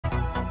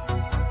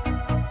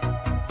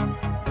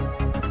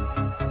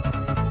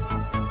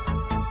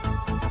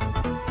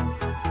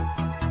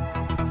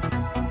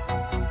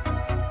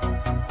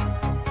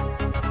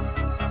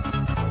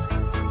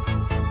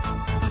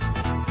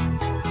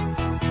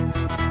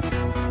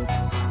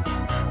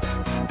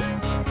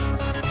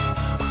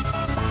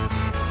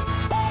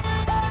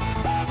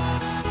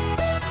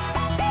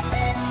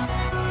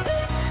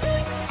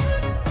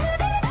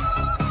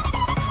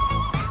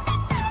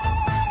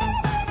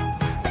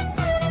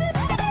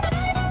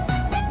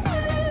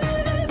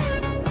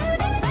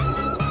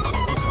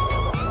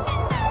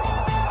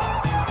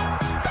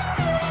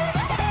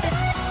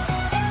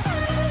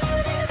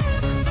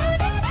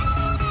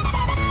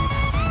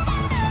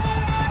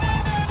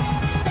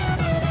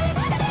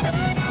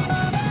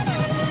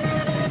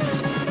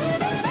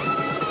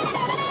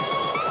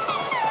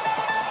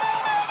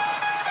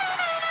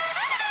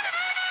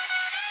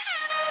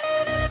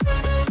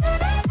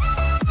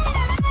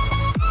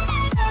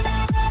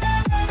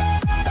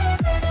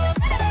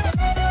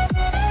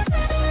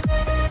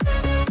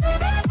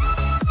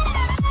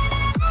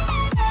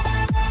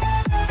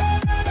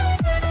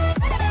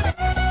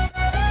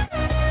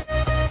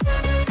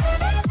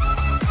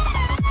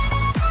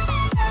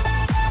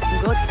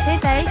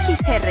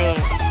R.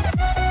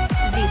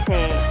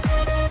 Dice...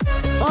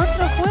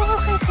 Otro juego,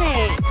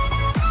 jeje.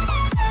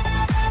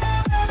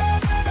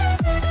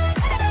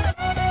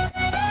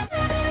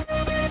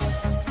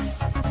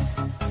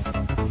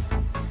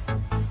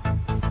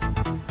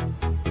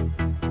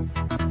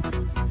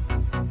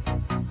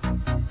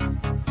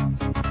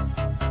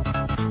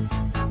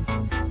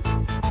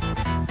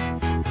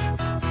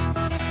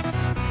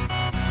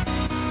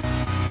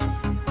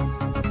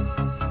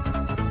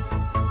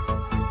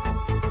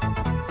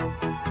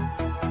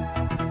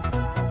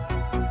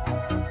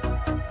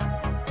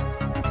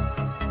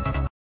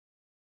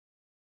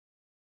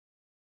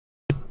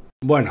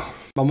 Bueno,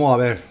 vamos a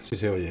ver si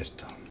se oye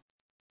esto.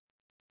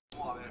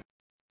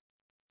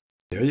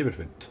 Se oye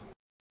perfecto.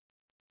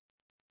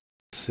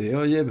 Se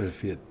oye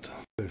perfecto.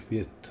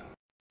 Perfecto.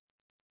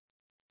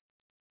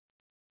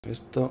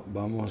 Esto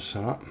vamos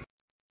a...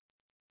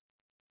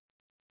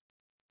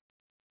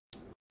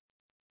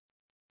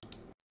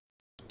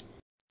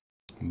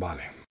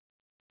 Vale.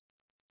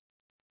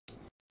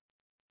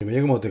 Que me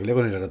oye como tecleo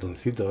con el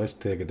ratoncito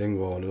este que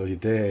tengo,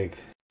 Logitech,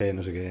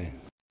 no sé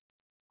qué.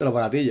 Pero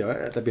baratillo,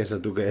 ¿eh? ¿Te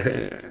piensas tú que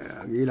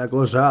aquí la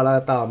cosa la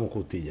estaba muy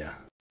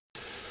justilla?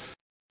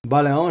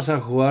 Vale, vamos a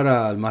jugar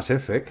al Mass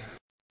Effect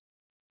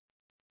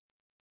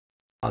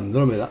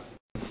Andrómeda.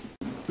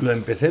 Lo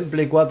empecé en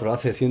Play 4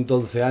 hace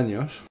 111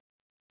 años.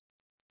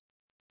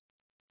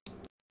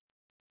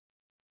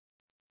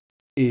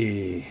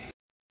 Y...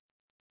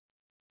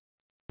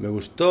 me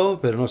gustó,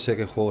 pero no sé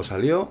qué juego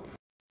salió.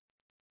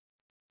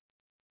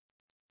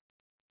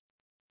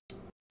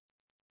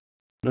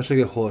 No sé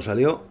qué juego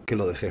salió, que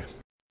lo dejé.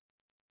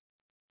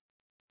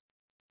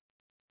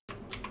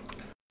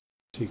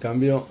 Si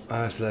cambio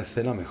a la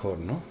escena mejor,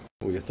 ¿no?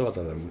 Uy, esto va a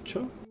tardar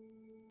mucho.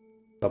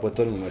 Está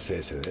puesto en un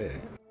SSD,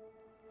 ¿eh?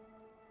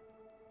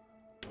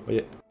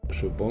 Oye,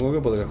 supongo que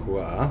podré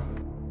jugar.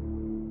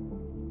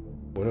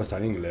 Bueno, está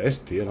en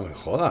inglés, tío, no me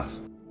jodas.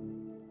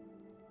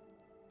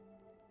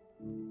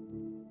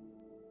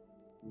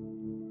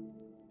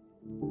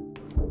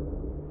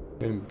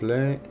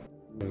 Gameplay,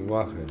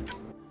 lenguaje.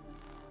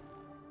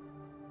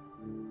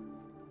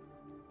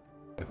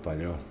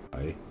 Español,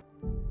 ahí.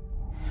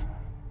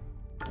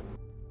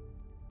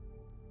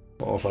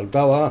 Como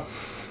faltaba.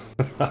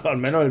 Al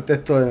menos el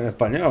texto en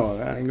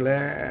español, en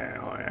inglés.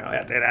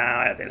 Vaya tela,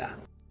 vaya tela.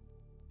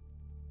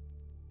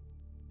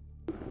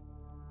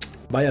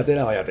 Vaya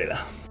tela, vaya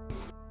tela.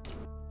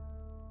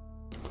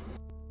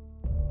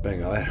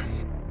 Venga, a ver.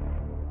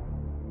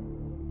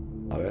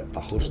 A ver,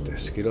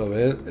 ajustes. Quiero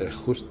ver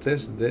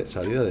ajustes de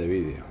salida de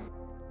vídeo.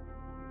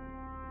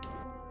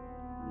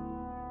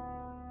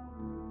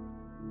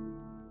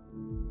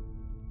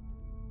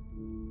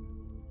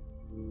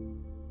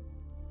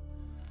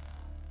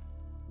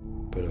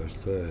 Pero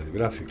esto es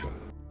gráfico.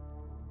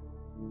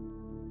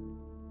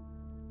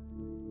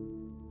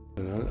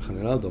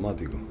 General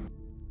automático.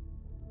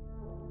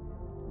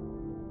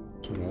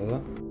 Eso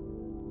nada.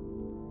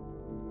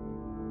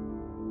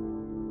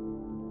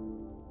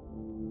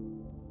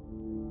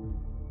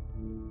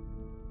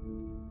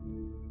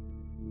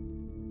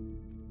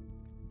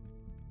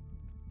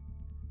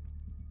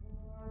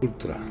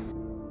 Ultra.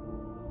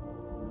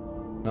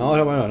 No, vamos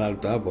a ponerlo en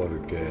alta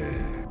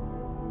porque...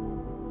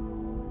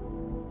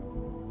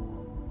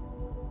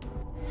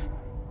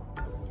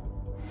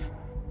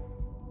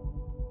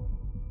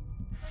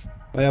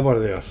 vaya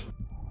por Dios.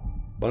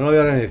 Pues no lo voy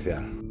a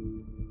reiniciar.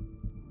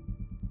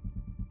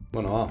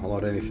 Bueno, vamos a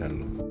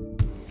reiniciarlo.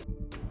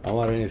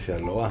 Vamos a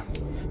reiniciarlo, va.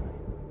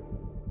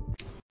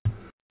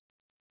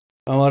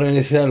 Vamos a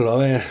reiniciarlo, a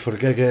ver. ¿Por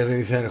qué hay que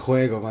reiniciar el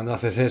juego cuando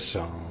haces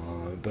eso?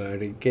 ¿Por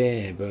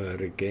qué?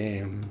 ¿Por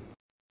qué?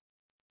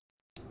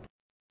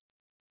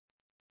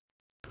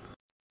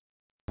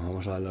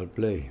 Vamos a darle al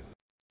play.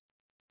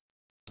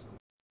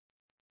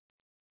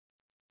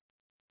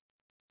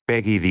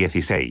 Peggy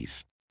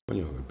 16.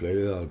 Coño, el play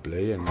le da al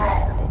play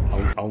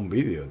a un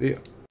vídeo, tío.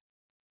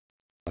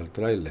 Al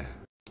trailer.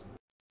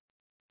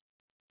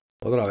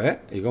 ¿Otra vez?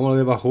 ¿Y cómo lo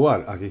debo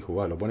jugar? Aquí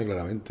jugar, lo pone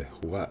claramente.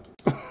 Jugar.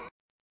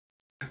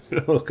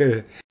 Pero es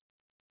que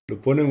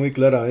lo pone muy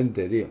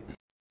claramente, tío.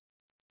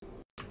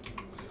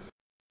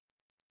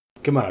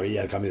 Qué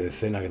maravilla el cambio de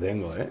escena que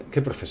tengo, ¿eh?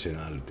 Qué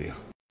profesional, tío.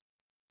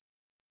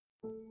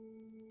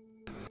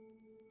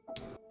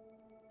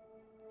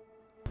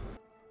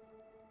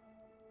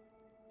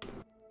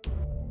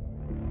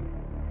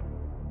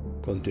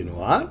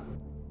 ¿Continuar?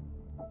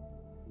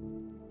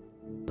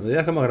 No me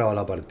digas que me ha grabado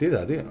la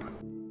partida, tío.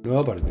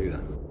 Nueva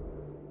partida.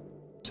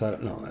 Sara,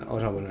 no,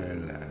 vamos a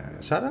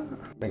poner Sara.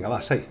 Venga,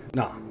 va, 6.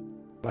 No.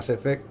 Mass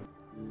Effect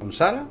con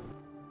Sara.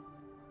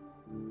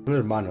 Son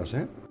hermanos,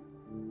 ¿eh?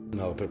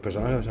 No,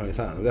 personajes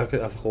personalizados. No digas que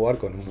hace jugar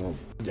con uno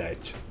ya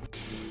hecho.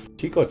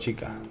 Chico o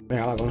chica.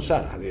 Venga, va con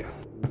Sara, tío.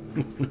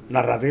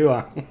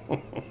 Narrativa.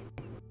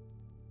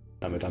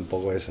 Dame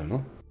tampoco eso,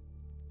 ¿no?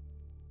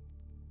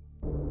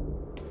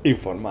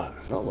 Informar,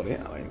 ¿no? Ponía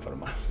a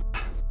informar.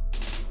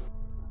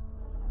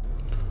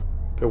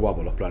 Qué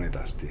guapos los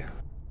planetas, tío.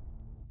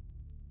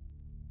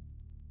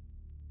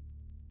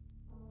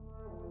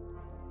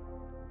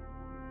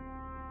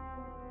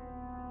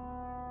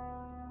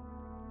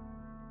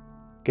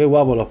 Qué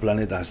guapo los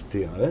planetas,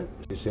 tío. A ver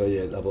si se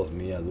oye la voz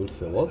mía,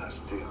 dulce voz.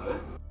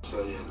 Se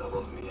oye la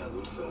voz mía,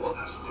 dulce voz.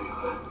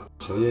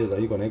 Se oye de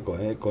ahí con eco,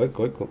 eco,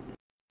 eco, eco.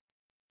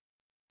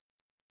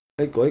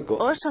 Eco, eco.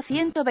 Oso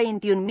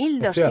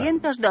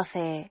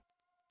 121.212.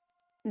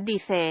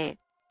 Dice...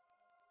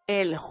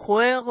 El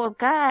juego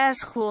que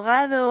has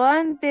jugado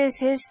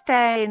antes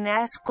está en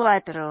As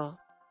 4.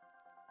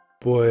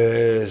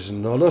 Pues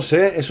no lo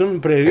sé, es un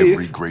preview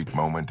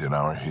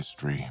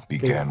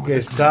que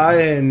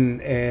está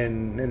en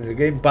el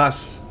Game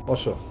Pass,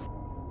 oso.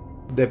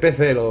 De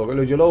PC,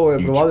 yo lo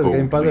he probado en el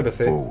Game Pass de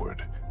PC.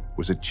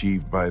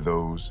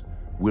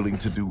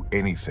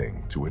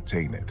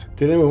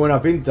 Tiene muy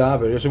buena pinta,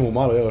 pero yo soy muy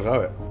malo, ya lo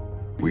sabes.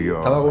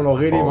 Estaba con unos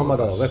guiris y me han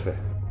matado 2 veces.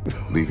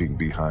 Leaving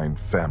behind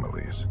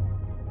families,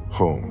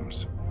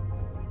 homes,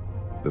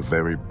 the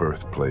very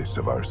birthplace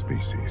of our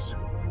species.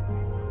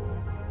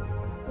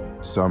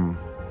 Some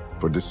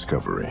for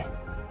discovery,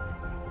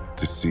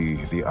 to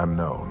see the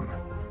unknown.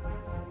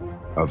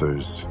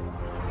 Others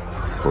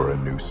for a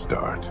new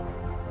start.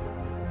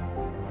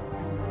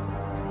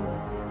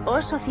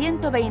 Oso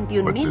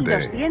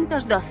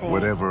 121.212.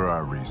 Whatever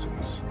our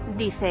reasons,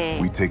 dice,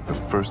 we take the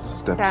first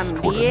steps toward a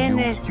también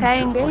new está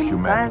en future for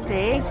Game Pass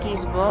humanity. de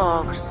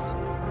Xbox.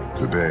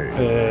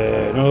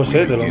 Today, no lo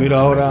sé, te lo miro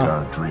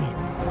ahora.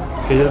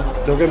 Que yo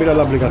tengo que mirar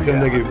la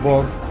aplicación de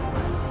Xbox.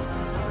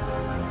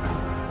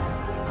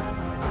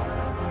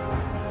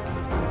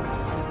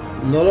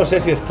 No lo sé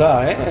si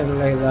está, en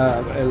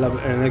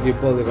el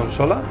equipo de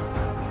consola.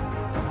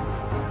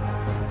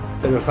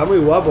 Pero está muy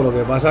guapo, lo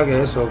que pasa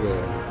que eso, que...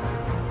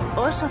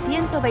 Oso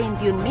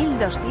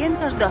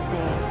 121.212.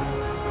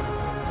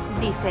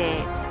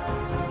 Dice...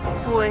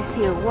 Pues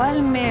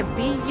igual me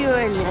pillo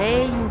el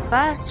Game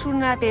Pass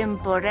una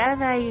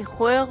temporada y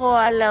juego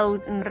al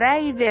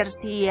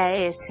Outriders y a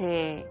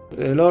ese.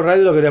 El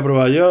Outriders lo quería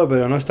probar yo,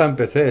 pero no está en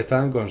PC,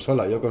 está en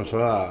consola. Yo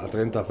consola a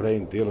 30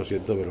 frames, tío, lo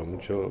siento, pero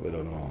mucho,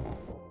 pero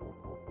no...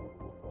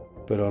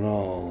 Pero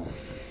no...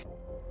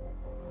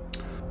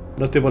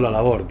 No estoy por la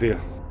labor, tío.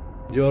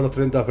 Yo los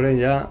 30 frames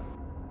ya...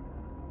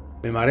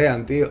 Me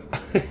marean, tío.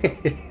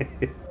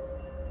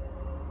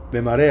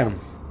 Me marean.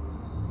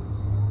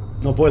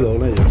 No puedo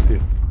con ellos, tío.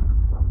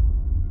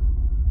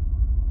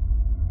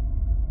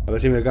 A ver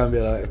si me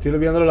cambia. Estoy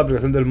viendo la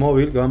aplicación del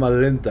móvil, que va más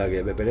lenta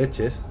que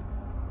pepereches.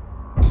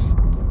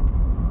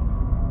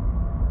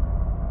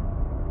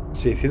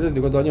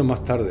 624 años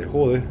más tarde.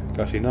 Joder,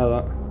 casi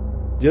nada.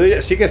 Yo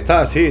diría... Sí que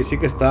está, sí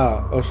que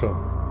está, oso.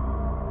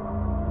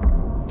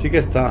 Sí que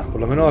está. Por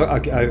lo menos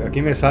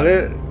aquí me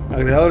sale...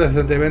 Agregado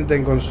recientemente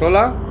en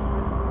consola.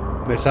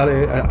 Me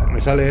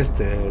sale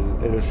este,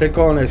 el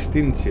Second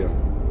Extinction.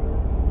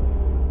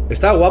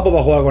 Está guapo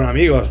para jugar con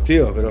amigos,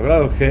 tío. Pero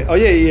claro, es que...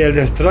 Oye, ¿y el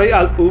Destroy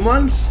All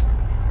Humans?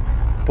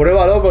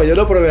 Pruébalo, porque yo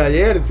lo probé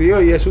ayer,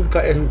 tío. Y es un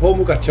juego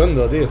muy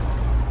cachondo, tío.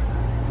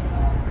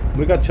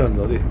 Muy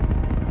cachondo, tío.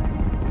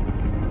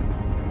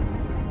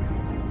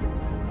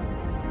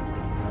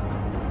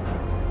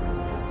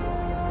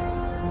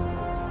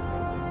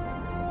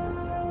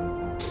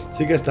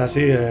 Sí que está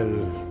así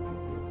el...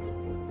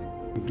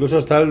 Incluso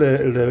está el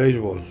de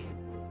béisbol.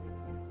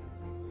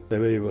 De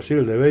béisbol, sí,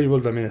 el de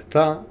béisbol también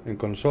está en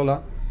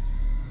consola.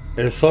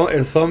 El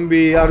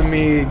Zombie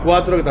Army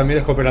 4, que también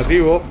es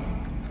cooperativo.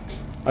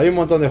 Hay un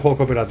montón de juegos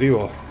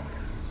cooperativos.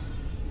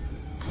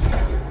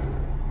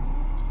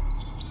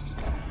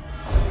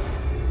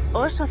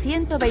 Oso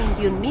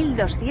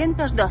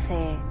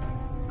 121.212.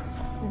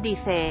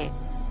 Dice...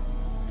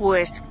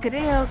 Pues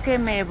creo que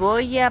me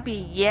voy a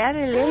pillar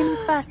el Game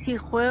Pass y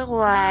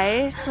juego a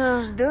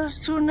esos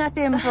dos una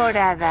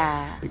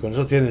temporada. Y con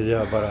eso tienes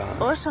ya para...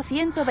 Oso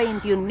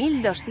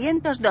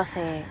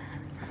 121.212.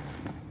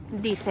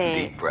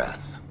 Dice...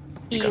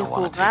 Y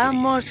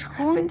jugamos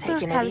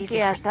juntos al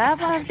que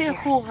acabas de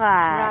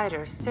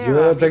jugar.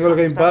 Yo tengo el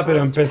Game Pass,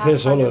 pero en PC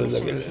solo.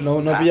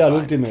 No he pillado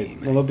el Ultimate.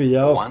 No lo he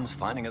pillado.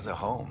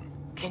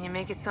 Can you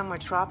make it somewhere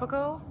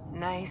tropical?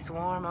 Nice,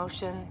 warm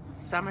ocean,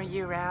 summer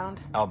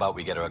year-round? How about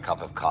we get her a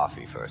cup of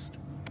coffee first?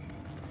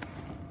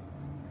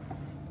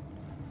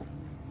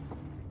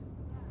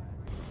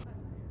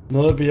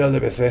 No lo he pillado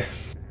el de PC.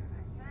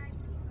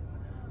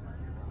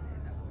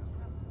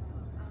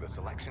 The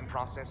selection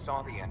process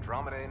saw the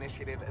Andromeda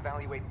initiative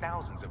evaluate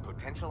thousands of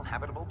potential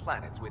habitable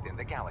planets within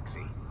the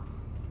galaxy.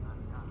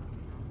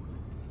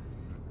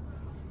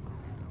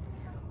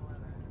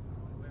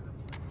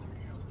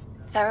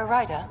 Sarah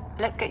Ryder,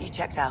 let's get you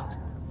checked out.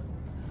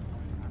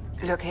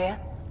 Look here.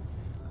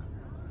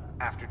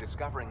 After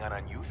discovering an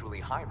unusually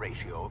high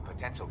ratio of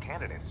potential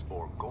candidates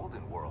for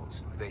golden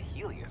worlds, the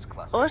Helios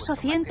cluster was Oso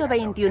selected as our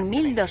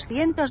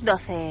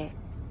 121.212.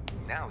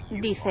 Now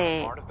you Dice,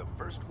 are part of the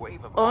first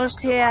wave of o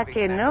sea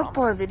que no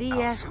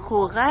podrías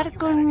jugar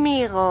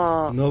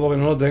conmigo. No, porque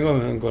no lo tengo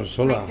en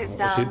consola. Makes it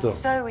sound Osito.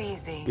 so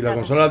easy. Y la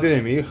doesn't consola la it?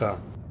 tiene mi hija.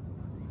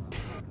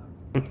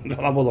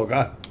 No la puedo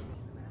tocar.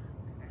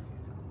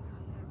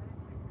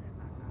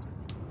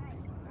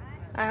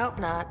 I hope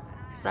not.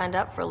 I signed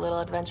up for a little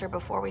adventure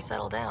before we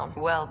settle down.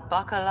 Well,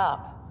 buckle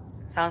up.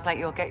 Sounds like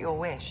you'll get your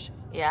wish.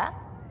 Yeah?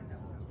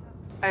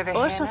 Over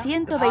Oso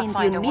here, the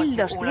Pathfinder wants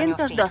you all on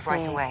your feet right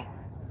 121.212. away.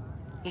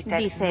 He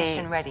said Dice,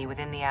 mission ready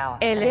within the hour.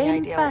 El Any Game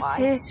idea Pass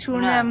why? es una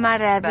No, but I'm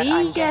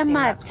maravilla, guessing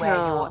that's where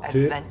your macho.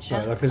 Sí, adventure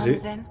la verdad que sí.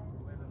 comes in.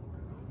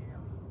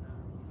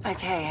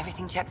 Okay,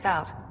 everything checks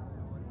out.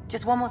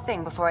 Just one more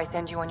thing before I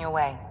send you on your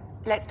way.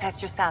 Let's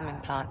test your SAM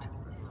implant.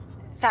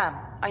 Sam,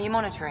 are you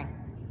monitoring?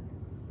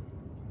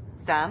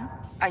 Sam,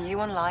 are you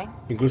online?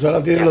 Incluso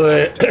ahora tiene lo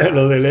de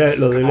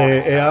lo del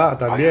EA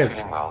también.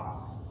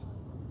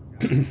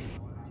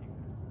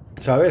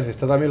 ¿Sabes?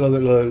 Está también lo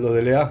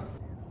del EA.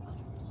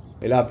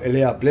 El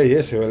EA Play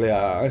ese o el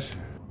EA ese.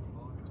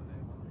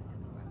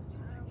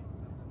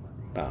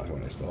 Vamos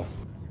con esto.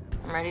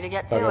 I'm ready to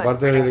get Para que to it.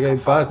 aparte del Game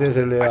Pass tienes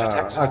el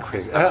EA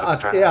Access.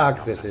 EA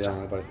Access se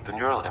llama, me parece. The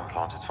neural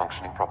implant is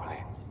functioning properly.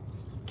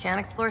 Can't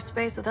explore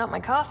space without my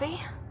coffee.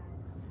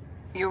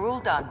 You're all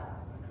done.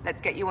 Let's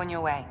get you on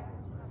your way.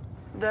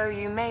 Though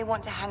you may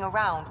want to hang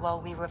around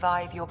while we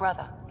revive your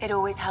brother. It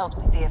always helps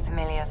to see a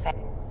familiar face.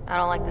 I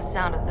don't like the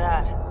sound of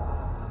that.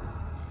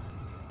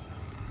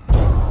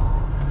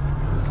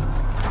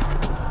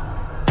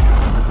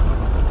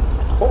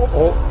 Oh,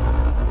 oh.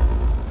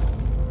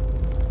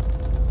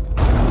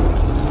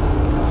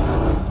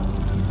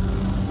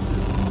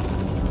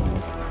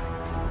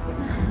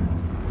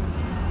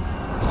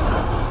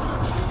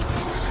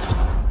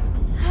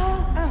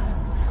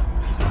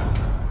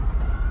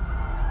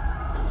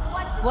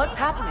 What's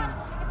happening?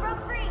 It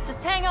broke free.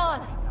 Just hang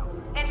on.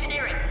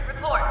 Engineering,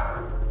 report.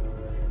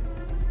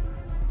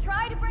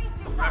 Try to brace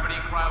yourself. Gravity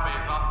cryobay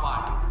is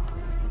offline.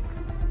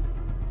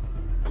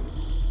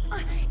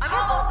 I'm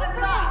almost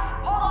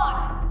inside. Hold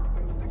on.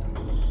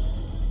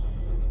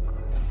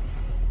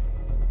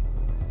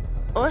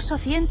 Oso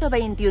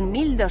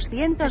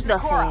This is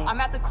Cora. 121.212.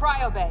 I'm at the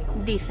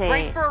cryobay. Brace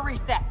Dice, for a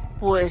reset.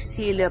 pues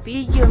si lo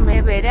pillo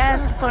me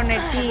verás,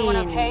 Everyone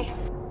conectín. okay?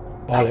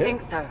 I Vale.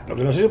 think so. Lo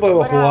que no sé si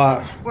podemos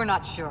jugar We're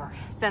not sure.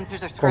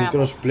 Sensors are con scrambled.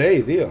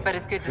 crossplay, tío. But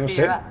it's good to No see sé.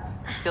 you're up.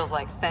 Feels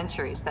like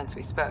centuries since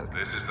we spoke.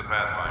 This is the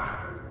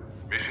Pathfinder.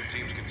 Mission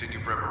teams continue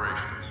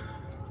preparations.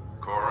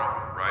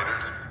 Cora,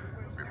 riders,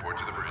 report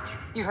to the bridge.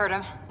 You heard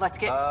him. Let's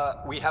get...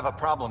 We have a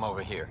problem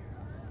over here.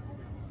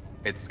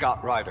 It's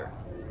Scott Ryder.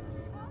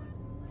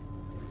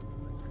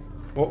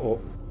 Oh,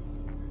 oh.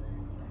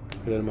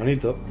 El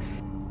hermanito.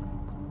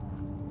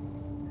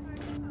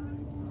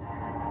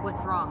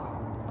 What's wrong?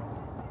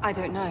 I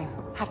don't know.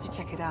 Have to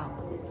check it out.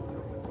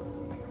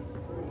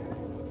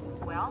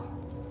 Well,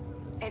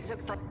 it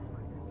looks like...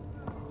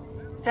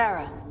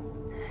 Sarah,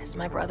 Is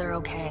my brother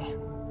okay?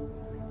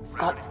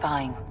 Scott's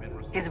fine.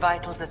 His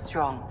vitals are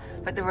strong,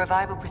 but the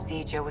revival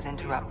procedure was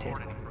interrupted.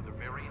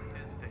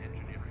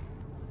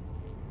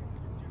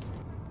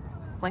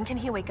 When can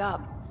he wake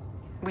up?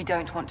 We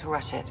don't want to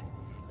rush it.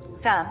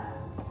 Sam,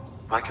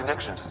 My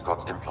connection to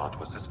Scott's implant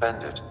was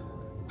suspended.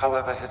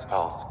 However, his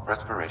pulse,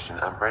 respiration,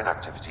 and brain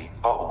activity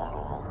are all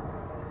normal.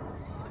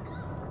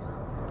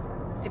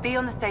 to be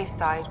on the safe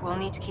side, we'll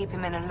need to keep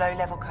him in a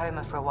low-level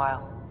coma for a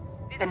while.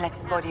 Then let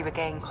his body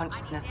regain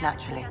consciousness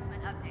naturally.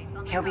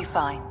 He'll be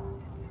fine.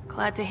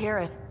 Glad to hear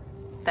it.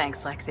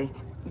 Thanks, Lexi.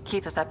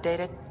 Keep us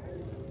updated.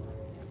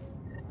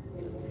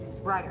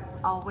 Ryder,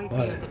 I'll wait for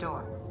you at the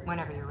door,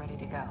 whenever you're ready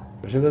to go.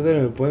 Preséntate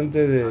en el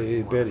puente de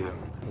Imperio.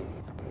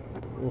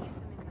 Uf.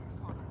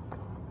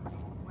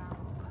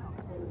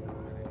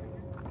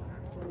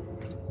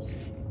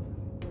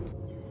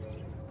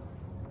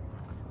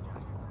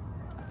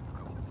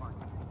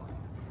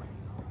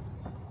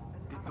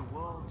 Did the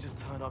world just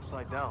turn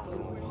upside down?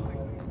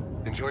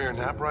 Enjoy your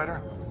nap,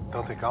 Ryder?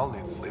 Don't think I'll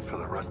need sleep for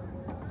the rest.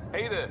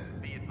 Hey there.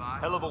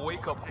 Hell of a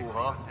wake-up call,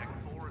 huh?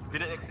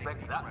 Didn't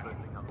expect that first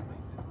thing up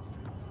stasis.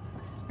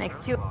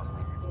 Next to...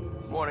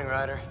 Morning,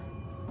 Ryder.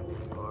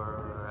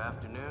 Or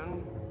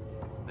afternoon.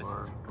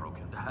 Or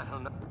broken. I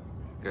don't know.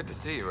 Good to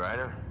see you,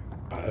 Ryder.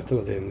 Ah, esto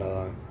no tiene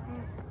nada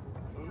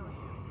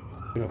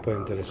que nos puede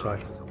interesar.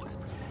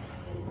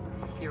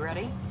 You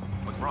ready?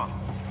 What's wrong?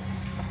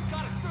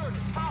 Got a surge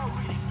in power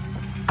reading.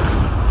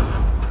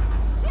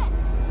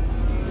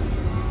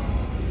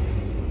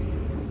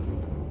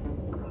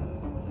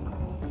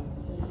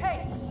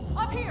 Hey,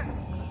 up here!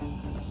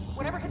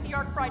 Whatever hit the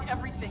arc fried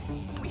everything.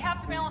 We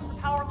have to balance the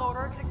power load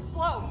or it could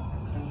explode.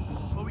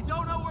 But we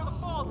don't know where the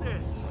fault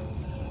is.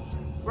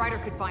 Ryder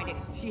could find it.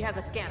 She has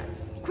a scanner.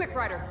 Quick,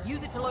 Ryder,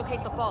 use it to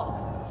locate the fault.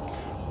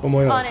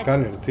 ¿Cómo era On el it.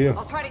 escáner, tío?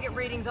 I'll try to get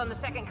readings on the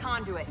second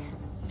conduit.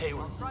 Hey,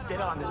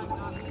 get on this.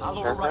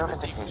 I'll There's no override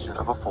the indication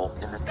of a fault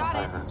in this Got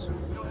it.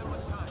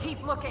 component.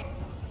 Keep looking.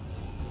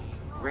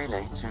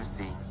 Relay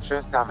 2C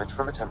shows damage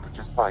from a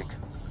temperature spike.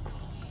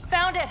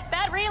 Found it.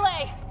 Bad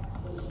relay.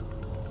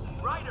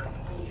 Ryder,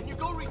 can you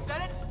go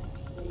reset it?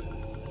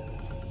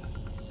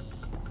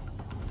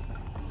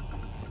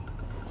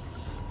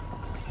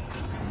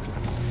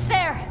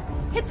 There.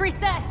 It's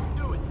reset.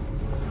 Do it.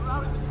 You're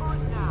out of the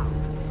current now.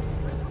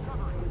 It's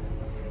recovery.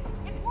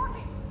 It's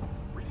working!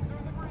 Readings are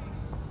in the green.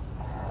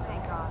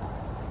 Thank God.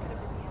 Could have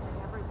been the end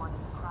of everyone in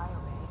the cryo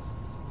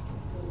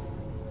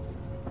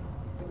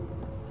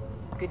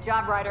bay. Good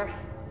job, Ryder.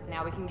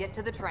 Now we can get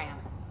to the tram.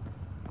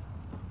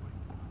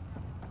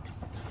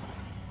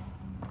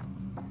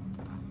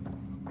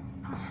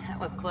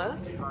 was close.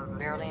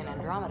 Barely in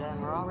Andromeda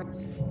and we're already...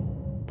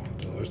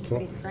 Todo esto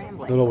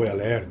no lo voy a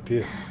leer,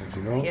 tío. Si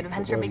no, The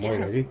adventure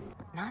begins. aquí.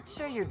 Not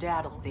sure your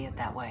dad will see it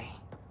that way.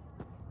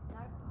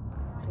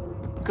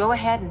 Go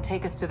ahead and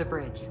take us to the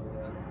bridge.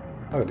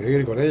 Ah, que tenía que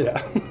ir con ella.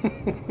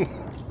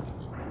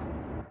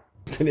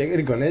 Tenía que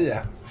ir con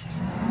ella.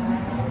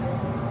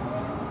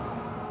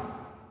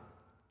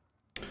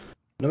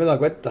 No me he dado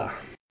cuenta.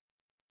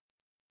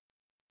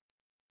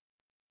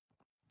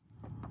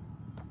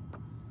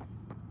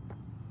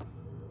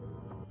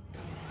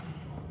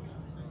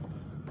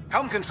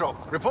 Helm control,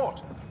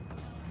 report.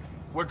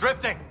 We're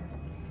drifting.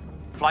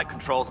 Flight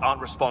controls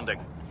aren't responding.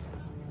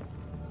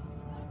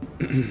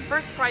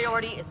 First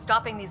priority is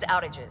stopping these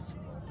outages.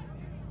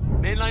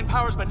 Mainline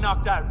power's been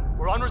knocked out.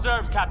 We're on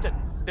reserves, Captain.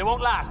 They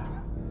won't last.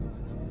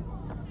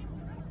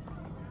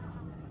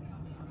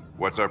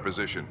 What's our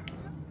position?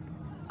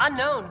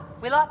 Unknown.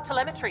 We lost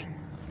telemetry.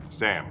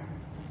 Sam,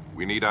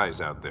 we need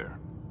eyes out there.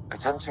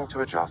 Attempting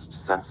to adjust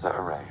sensor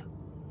array.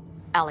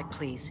 Alec,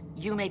 please.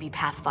 You may be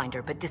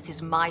Pathfinder, but this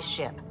is my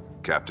ship.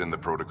 Captain, the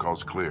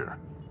protocol's clear.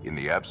 In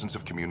the absence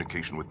of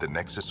communication with the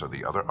Nexus or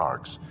the other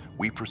arcs,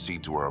 we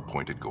proceed to our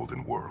appointed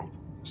Golden World.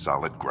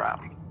 Solid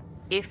ground.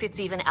 If it's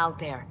even out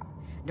there.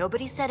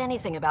 Nobody said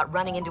anything about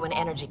running into an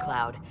energy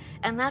cloud,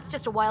 and that's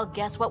just a wild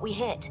guess what we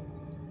hit.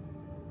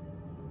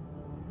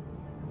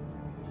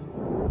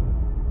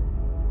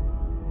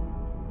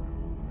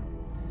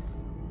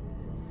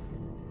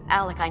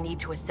 Alec, I need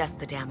to assess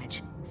the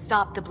damage.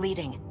 Stop the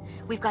bleeding.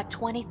 We've got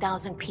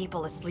 20,000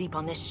 people asleep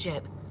on this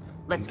ship.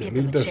 Let's give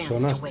them a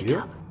chance to wake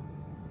up.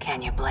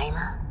 Can you blame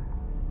her?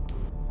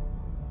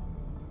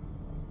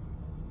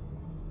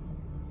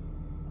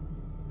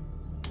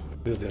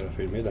 Yo te lo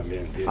firmé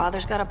también, tío.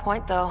 Father's got a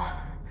point, though.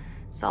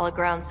 Solid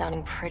ground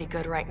sounding pretty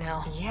good right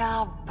now.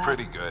 Yeah, but...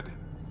 Pretty good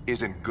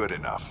isn't good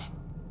enough.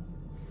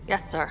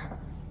 Yes, sir.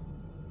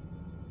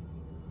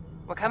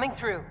 We're coming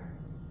through.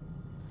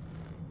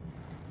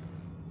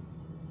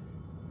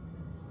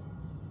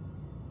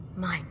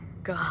 My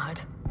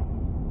God.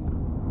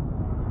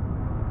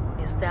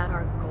 Is that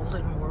our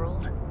Golden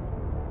World?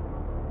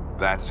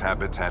 That's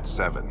Habitat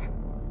 7.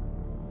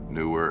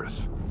 New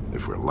Earth,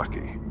 if we're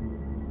lucky.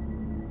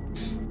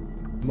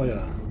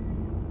 Vaya.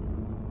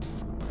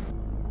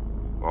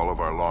 All of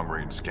our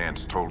long-range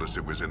scans told us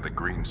it was in the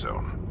green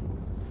zone.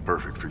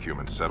 Perfect for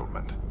human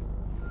settlement.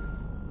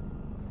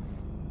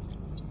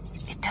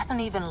 It doesn't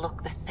even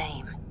look the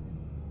same.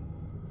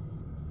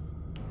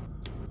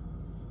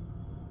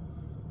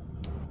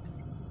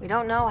 We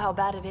don't know how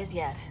bad it is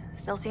yet.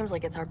 Still seems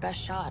like it's our best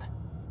shot.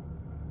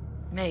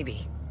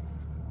 Maybe.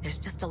 There's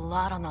just a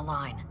lot on the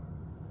line.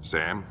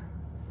 Sam?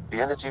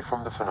 The energy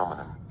from the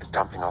phenomenon is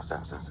damping our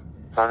sensors.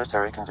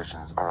 Planetary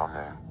conditions are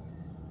unknown.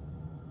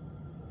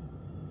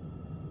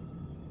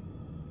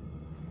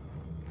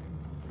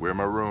 We're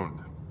marooned.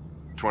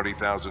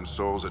 20,000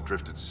 souls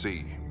adrift at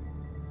sea.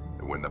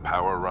 And when the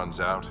power runs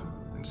out,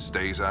 and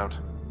stays out,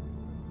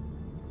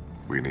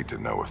 we need to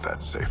know if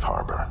that's safe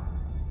harbor.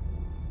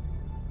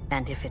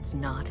 And if it's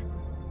not?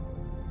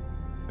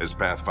 As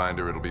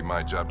Pathfinder, it'll be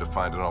my job to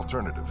find an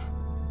alternative.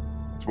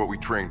 It's what we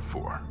trained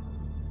for.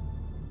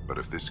 But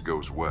if this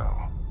goes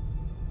well,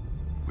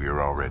 we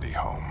are already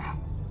home.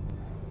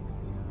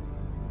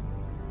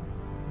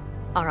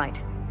 All right,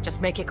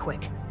 just make it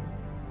quick.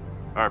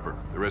 Harper,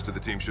 the rest of the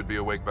team should be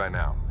awake by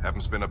now. Have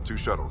them spin up 2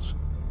 shuttles.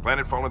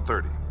 Planetfall in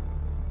 30.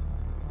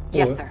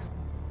 Yes, sir.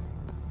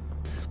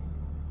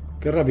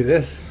 Qué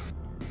rapidez.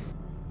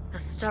 A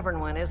stubborn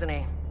one, isn't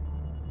he?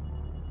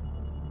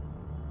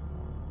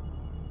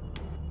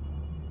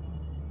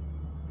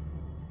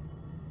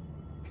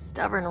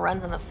 Stubborn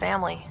runs in the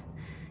family.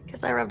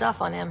 Guess I rubbed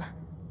off on him.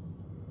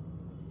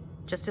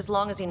 Just as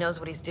long as he knows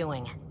what he's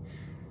doing.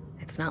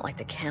 It's not like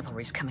the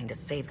cavalry's coming to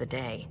save the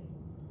day.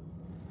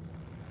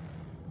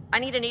 I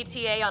need an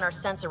ETA on our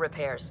sensor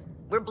repairs.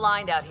 We're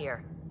blind out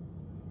here.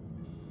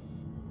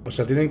 O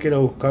sea, tienen que ir a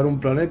buscar un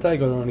planeta y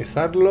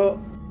colonizarlo.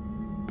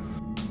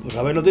 Pues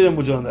a ver, no tienen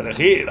mucho donde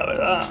elegir, la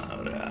verdad.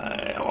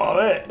 Vamos a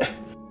ver.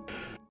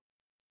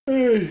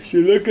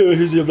 Tendrá que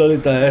ver si el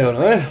planeta es o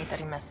no es. That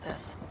he missed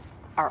this.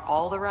 Are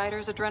all the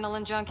riders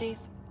adrenaline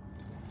junkies?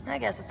 I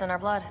guess it's in our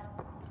blood.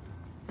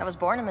 I was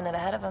born a minute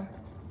ahead of him.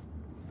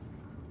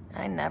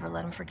 I never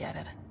let him forget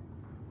it.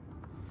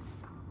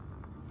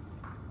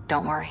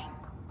 Don't worry.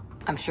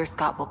 I'm sure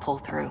Scott will pull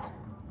through.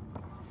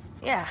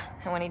 Yeah,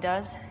 and when he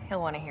does,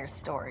 he'll want to hear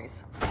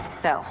stories.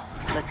 So,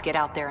 let's get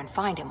out there and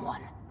find him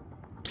one.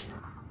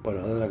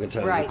 Bueno, tendrá que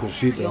echar Right. el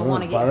cursito, You'll ¿no?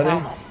 want to El get padre.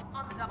 helmet.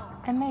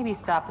 And maybe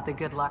stop at the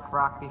Good Luck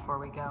Rock before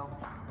we go.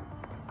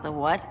 The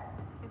what?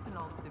 It's an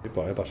old Sí,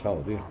 pues he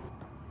pasado, tío.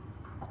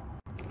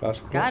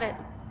 Casco. Got it.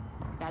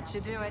 That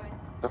should do it.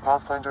 The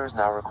Pathfinder is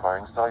now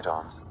requiring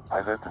sidearms.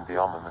 I've opened the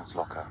armaments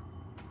locker.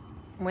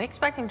 Are we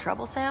expecting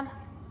trouble, Sam?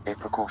 A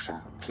precaution.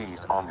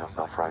 Keys on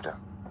yourself, Ryder.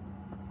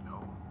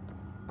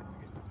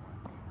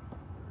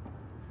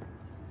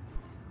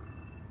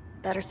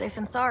 Better safe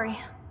than sorry.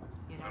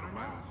 You never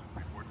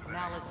know.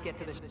 Now let's get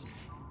to the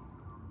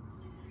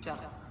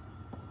shuttles.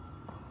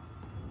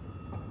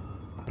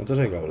 Nosotros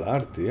hay que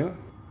hablar, tío.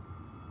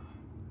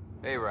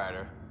 Hey,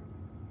 Ryder.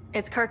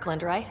 It's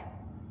Kirkland, right?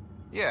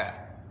 Yeah,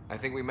 I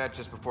think we met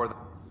just before the...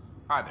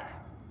 Hi there.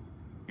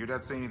 Your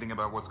dad say anything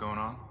about what's going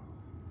on?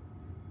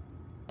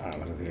 Ah, vas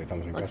a decir que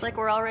estamos en Looks casa. like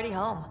we're already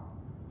home.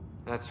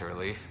 That's a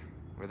relief.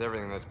 With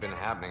everything that's been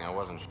happening, I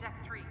wasn't sure.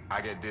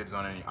 I get dibs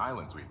on any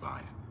islands we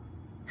find.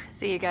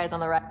 See you guys on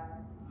the right.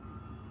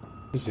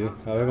 Sí, sí,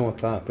 a ver cómo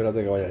está.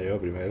 Espérate que vaya yo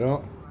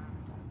primero.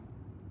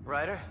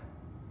 Ryder?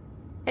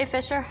 Hey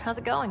Fisher, how's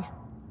it going?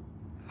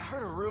 I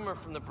heard a rumor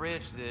from the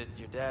bridge that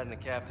your dad and the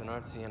captain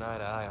aren't seeing eye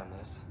to eye on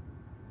this.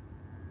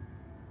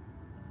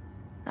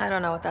 I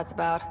don't know what that's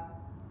about.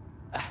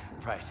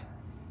 Right.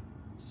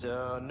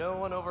 So no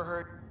one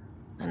overheard...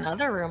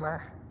 Another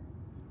rumor.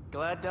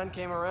 Glad Dunn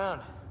came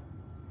around.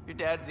 Your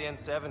dad's the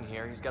N7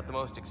 here. He's got the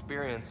most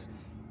experience.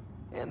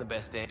 And the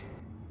best aim.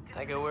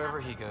 I go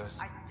wherever he goes.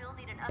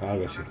 Ah,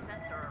 que sí.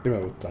 Sí me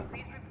gusta.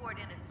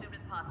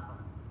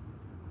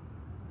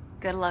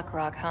 Good luck,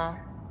 Rock, huh?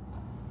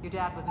 Your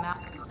dad was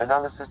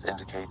Analysis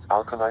indicates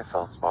alkali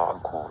feldspar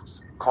and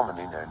quartz,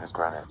 commonly known as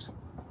granite.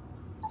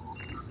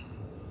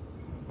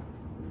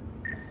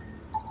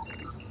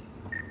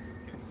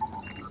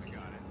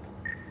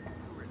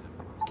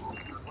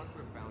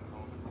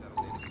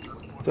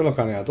 Esto lo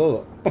escanea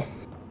todo.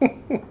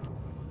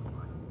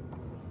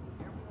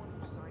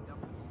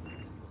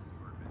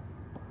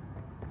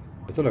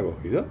 ¿Esto lo he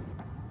cogido?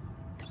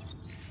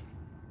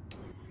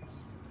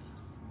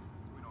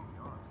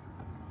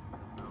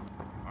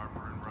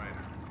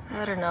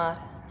 Better not.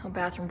 No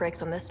bathroom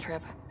breaks on this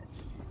trip.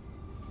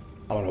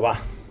 Vámonos, va.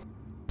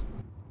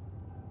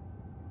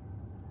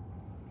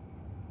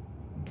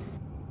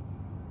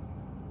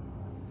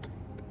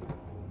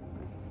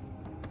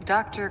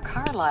 Dr.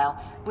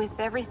 Carlyle, with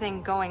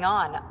everything going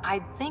on, I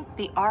think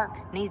the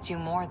Ark needs you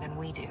more than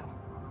we do.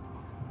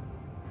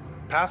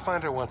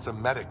 Pathfinder wants a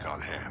medic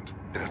on hand,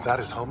 and if that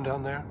is home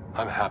down there,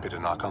 I'm happy to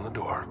knock on the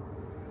door.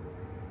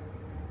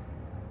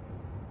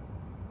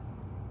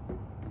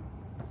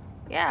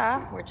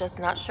 Yeah, we're just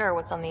not sure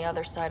what's on the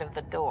other side of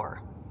the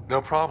door. No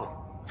problem.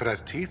 If it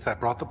has teeth, I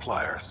brought the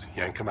pliers.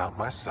 Yank them out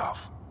myself.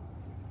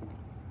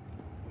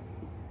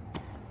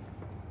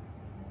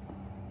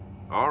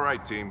 All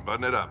right, team,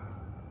 button it up.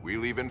 We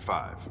leave in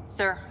 5.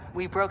 Sir,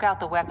 we broke out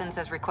the weapons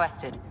as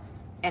requested.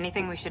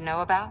 Anything we should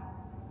know about?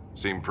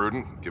 Seem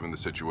prudent, given the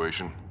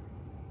situation.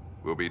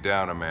 We'll be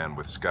down a man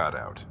with Scott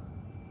out.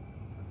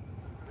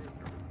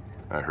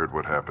 I heard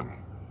what happened.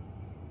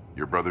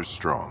 Your brother's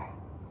strong.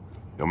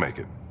 He'll make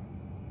it.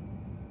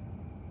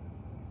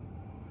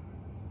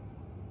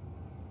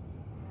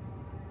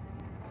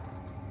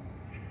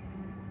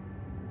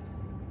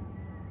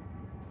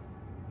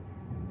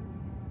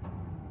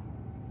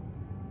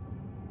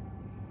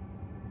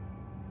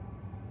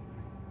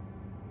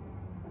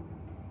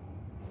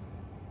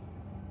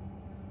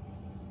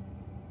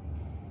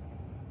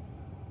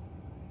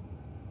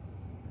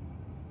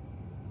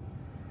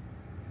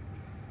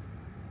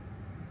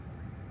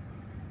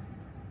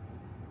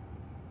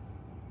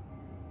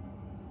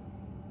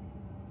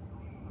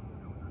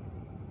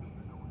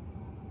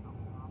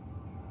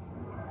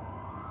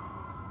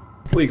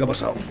 Uy, ¿qué ha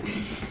pasado?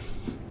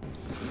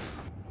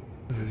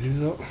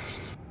 Necesito...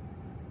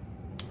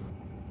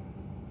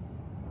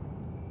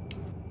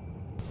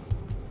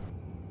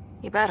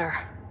 You better.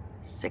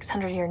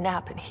 600-year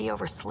nap and he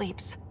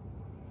oversleeps.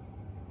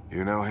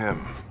 You know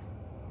him.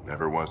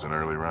 Never was an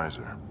early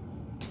riser.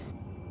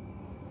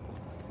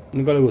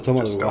 Nunca le gustó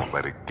Just madrugar. don't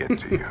let it get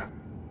to you.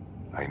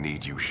 I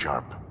need you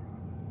sharp.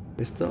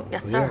 Esto,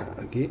 Yes, oye, sir.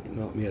 aquí,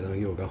 no, mierda, me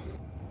he equivocado.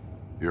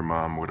 Your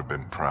mom would have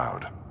been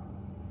proud.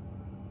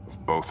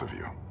 Of both of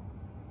you.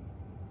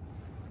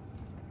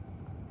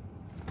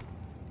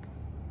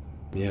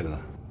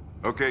 Mierda.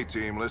 Okay,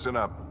 team, listen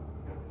up.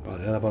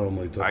 Vale, ahora para los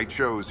monitores. I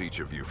chose each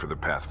of you for the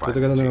Estoy Pathfinder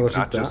tocando team, una not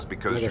cosita, just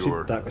because una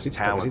you're cosita,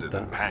 talented cosita.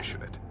 and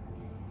passionate,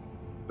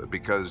 but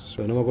because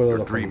Pero no me acuerdo de you're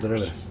los dreamers,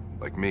 controles.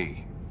 like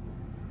me.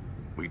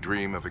 We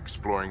dream of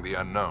exploring the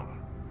unknown,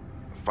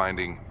 of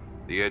finding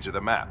the edge of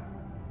the map,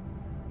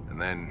 and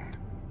then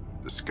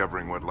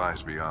discovering what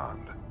lies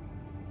beyond.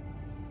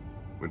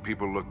 When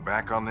people look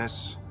back on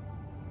this,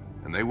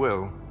 and they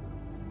will,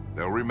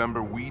 they'll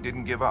remember we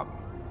didn't give up.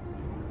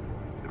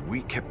 That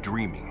we kept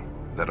dreaming,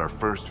 that our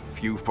first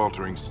few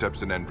faltering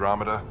steps in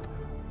Andromeda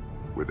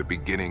were the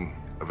beginning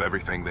of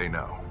everything they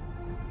know.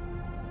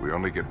 We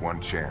only get one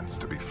chance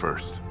to be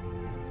first.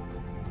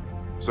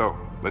 So,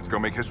 let's go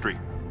make history.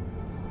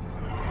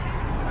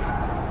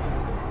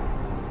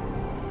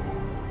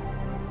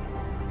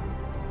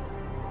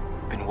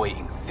 Been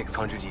waiting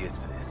 600 years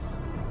for this.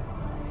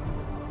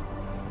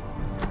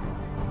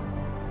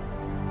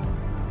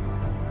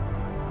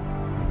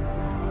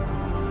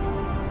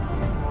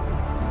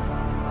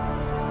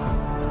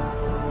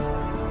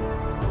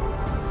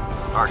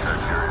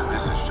 Archive period,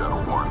 this is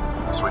Shuttle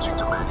 1. Switching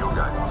to manual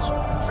guidance.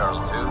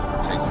 Shuttle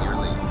 2, taking your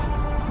lead.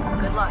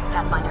 Good luck,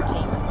 Pathfinder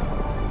team.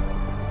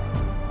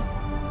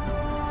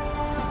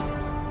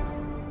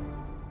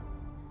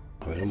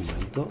 A ver, un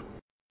momento.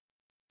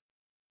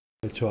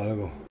 He hecho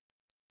algo.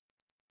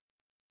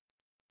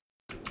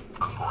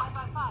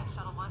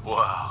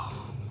 Wow,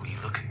 will you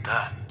look at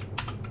that?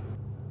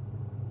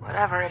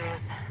 Whatever it is,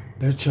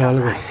 Hecho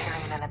algo.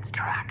 Hyperion in its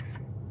tracks.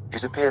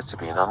 It appears to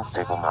be an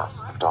unstable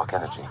mass of dark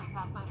energy.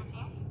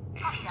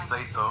 If you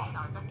say so,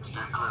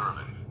 steer clear of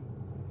it.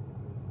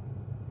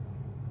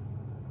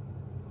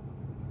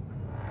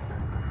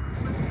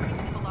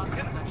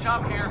 Getting some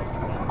job here.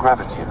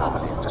 Gravity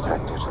anomalies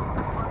detected. See if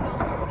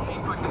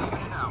I can even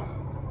it out.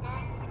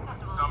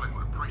 Stomach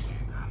would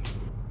appreciate that.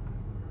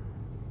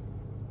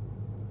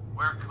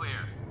 We're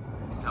clear.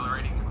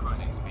 Accelerating to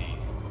cruising speed.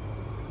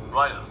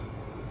 Ryder,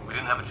 we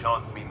didn't have a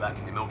chance to meet back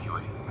in the Milky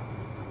Way.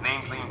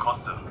 Name's Liam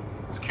Costa,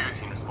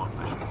 security and response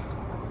specialist.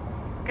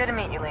 Good to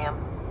meet you, Liam.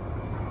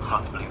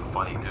 Hard to believe we're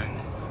finally doing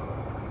this.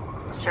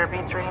 Sure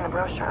beats reading the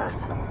brochures.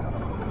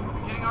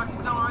 Beginning our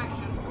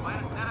deceleration.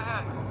 Planet's dead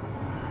ahead.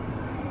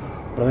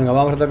 Pero venga,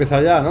 vamos a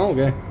aterrizar ya, ¿no? ¿O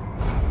qué?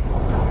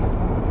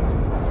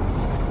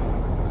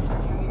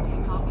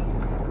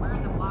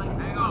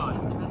 Hang on.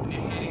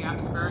 Initiating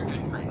atmospheric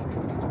entry.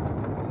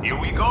 Here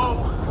we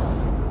go.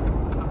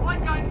 The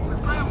flight guidance is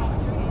scrambled.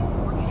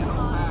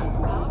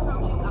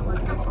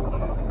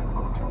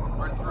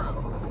 We're through.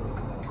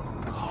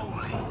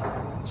 Holy.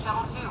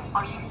 Shuttle 2,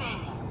 are you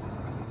seeing this?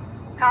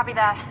 Copy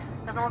that.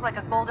 Doesn't look like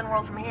a golden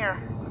world from here.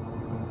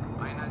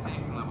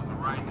 Ionization levels are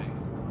rising.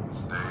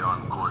 Stay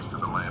on course to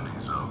the landing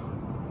zone.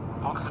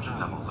 Oxygen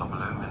levels are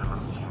below minimum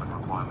human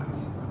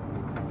requirements.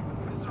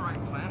 Is this the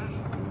right planet?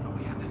 Thought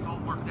we had this all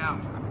worked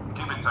out.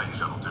 Keep it tight,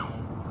 Shuttle 2.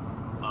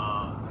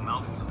 The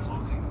mountains are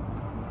floating.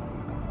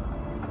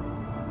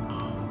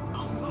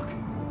 Look!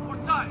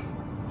 Port side!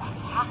 That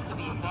has to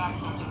be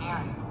advanced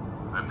engineering.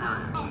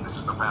 Hyperion, this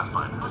is the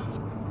Pathfinder.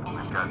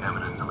 We've got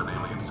evidence of an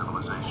alien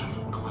civilization.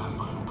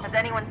 Has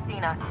anyone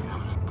seen us?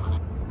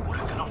 What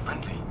if they're not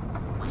friendly?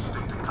 We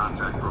stick to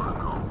contact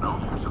protocol. No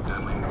use of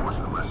deadly force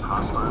unless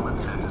hostile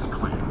intent is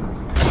clear.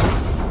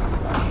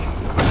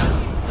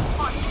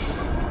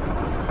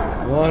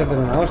 Vamos a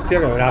tener una hostia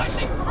que verás.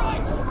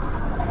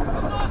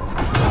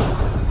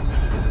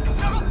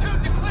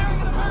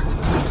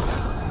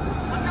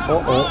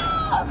 Oh, oh.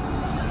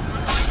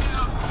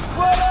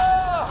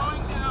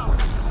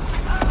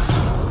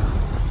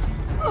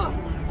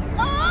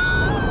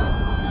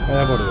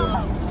 Vaya por Dios.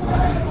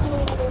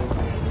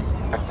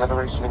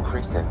 Acceleration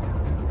increasing.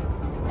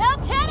 No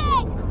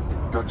kidding!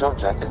 Your jump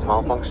jet is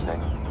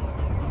malfunctioning.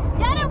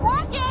 Get it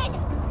working!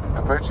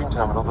 Approaching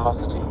terminal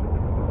velocity.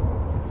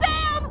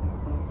 Sam!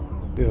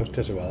 Tío,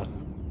 hostia se va a dar.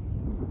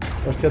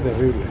 Hostia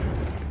terrible.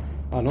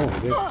 Ah, no,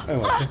 tío.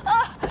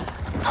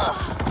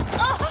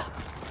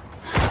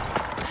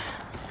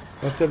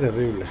 Hostia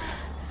terrible.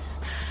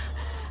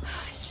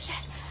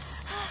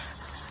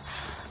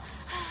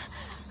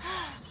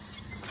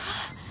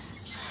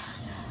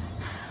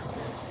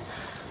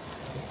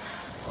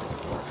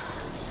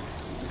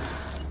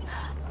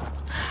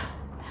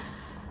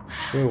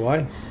 Qué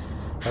guay.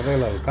 Ha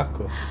arreglado el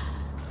casco.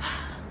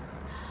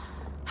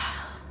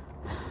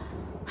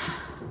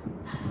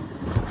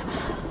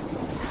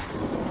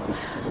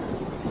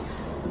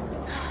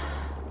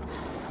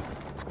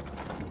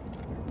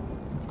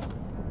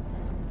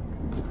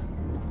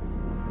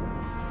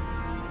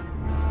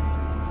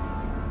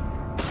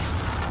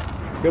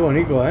 Qué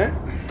bonito, ¿eh?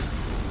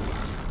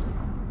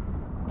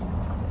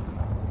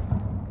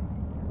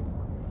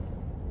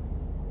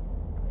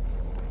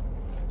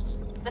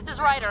 This is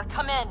Ryder.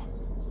 Come in.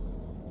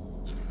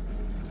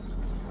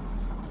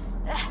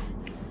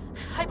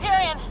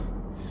 Hyperion!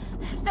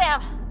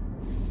 Sam!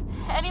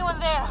 Anyone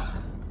there?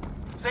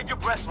 Save your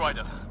breath,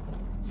 Ryder.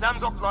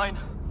 Sam's offline.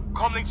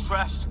 Comlink's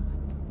trashed.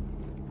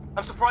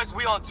 I'm surprised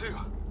we aren't too.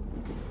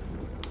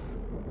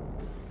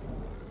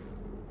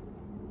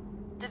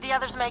 Did the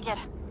others make it?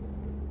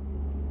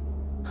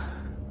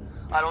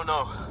 I don't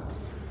know.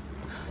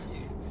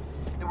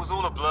 It was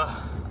all a blur.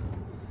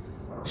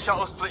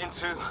 Shuttle split in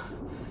two.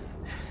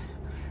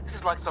 This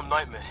is like some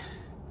nightmare.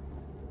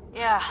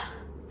 Yeah.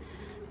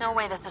 No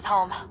way this is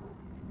home.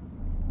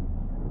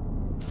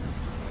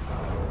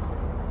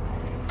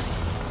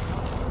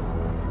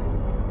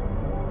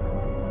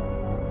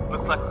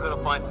 Looks like we're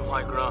gonna find some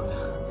high ground.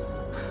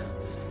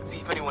 See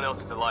if anyone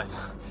else is alive.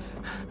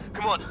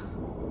 Come on.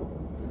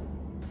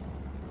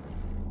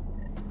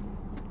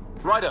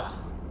 Ryder,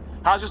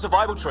 how's your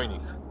survival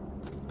training?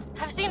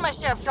 I've seen my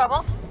share of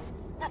troubles.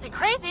 Nothing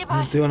crazy,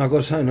 but... Tío, una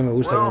cosa y no me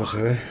gusta cómo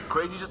se ve.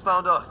 Crazy just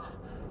found us.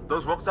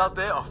 Those rocks out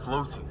there are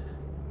floating.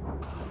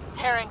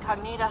 Terra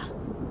Incognita.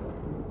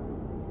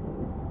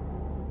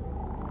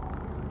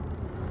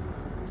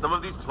 Some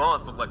of these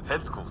plants look like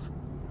tentacles.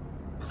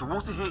 Is the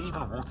water here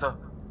even water?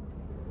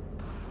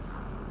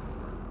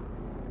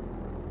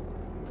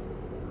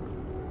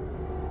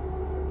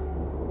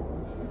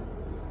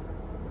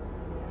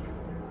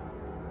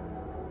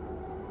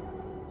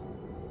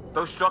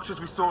 Those structures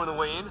we saw on the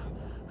way in?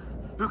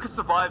 Who could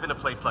survive in a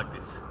place like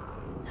this?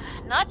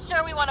 Not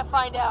sure we want to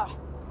find out.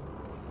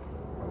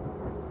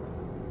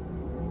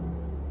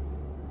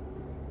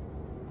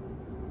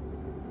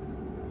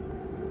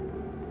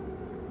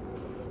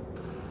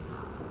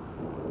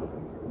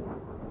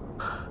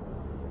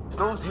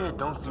 Storms here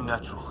don't seem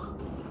natural.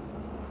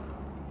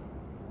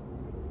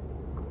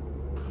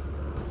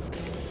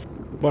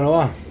 Bueno,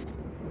 va.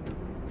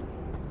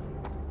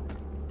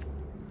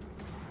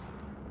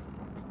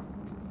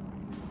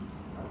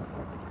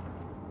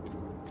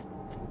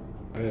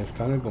 El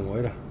escáner como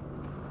era.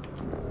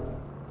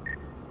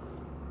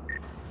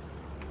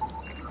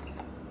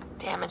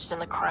 Damaged in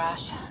the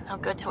crash. No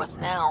good to us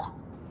now.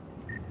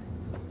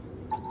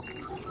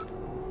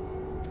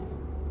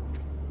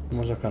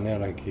 Vamos a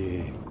escanear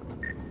aquí.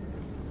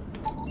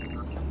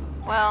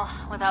 Well,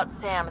 without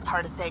Sam, it's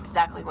hard to say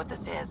exactly what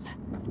this is.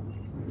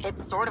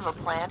 It's sort of a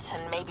plant,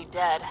 and maybe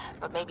dead,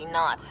 but maybe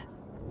not.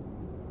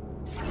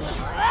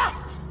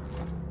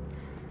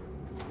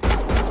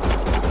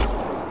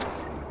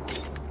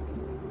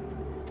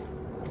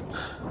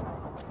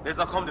 There's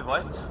our comm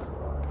device.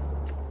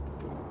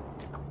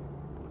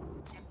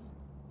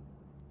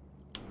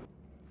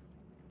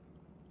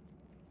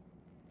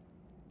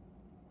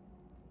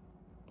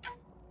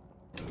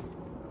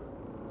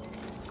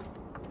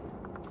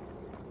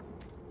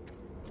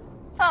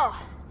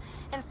 Oh,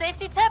 and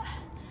safety tip?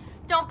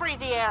 Don't breathe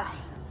the air.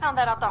 Found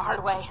that out the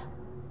hard way.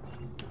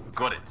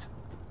 Got it.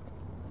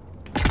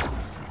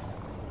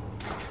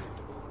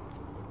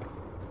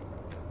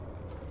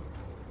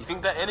 You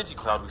think that energy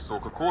cloud we saw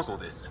could cause all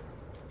this?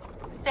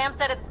 Sam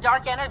said it's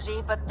dark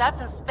energy, but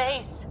that's in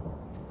space.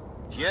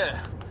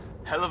 Yeah,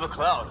 hell of a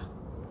cloud.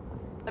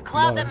 A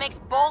cloud that makes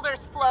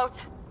boulders float.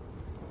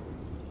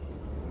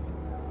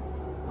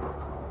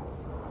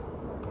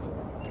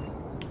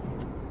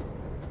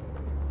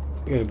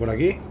 ¿Qué? ¿Por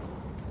aquí?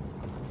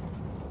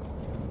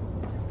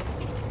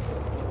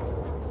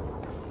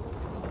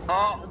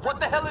 What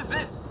the hell is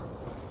this?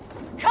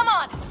 Come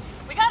on!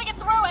 We gotta get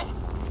through it!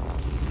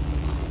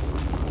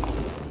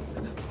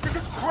 This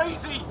is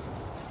crazy!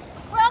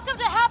 Welcome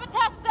to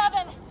Habitat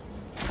 7!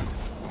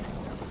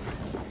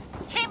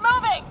 Keep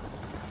moving!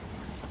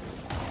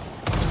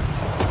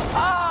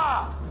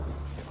 Ah!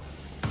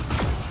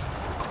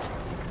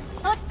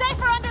 Looks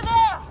safer under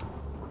there!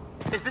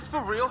 Is this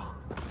for real?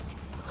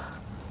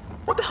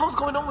 What the hell's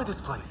going on with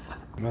this place?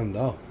 Me han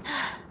dado.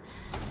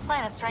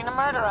 Planet's trying to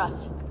murder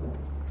us.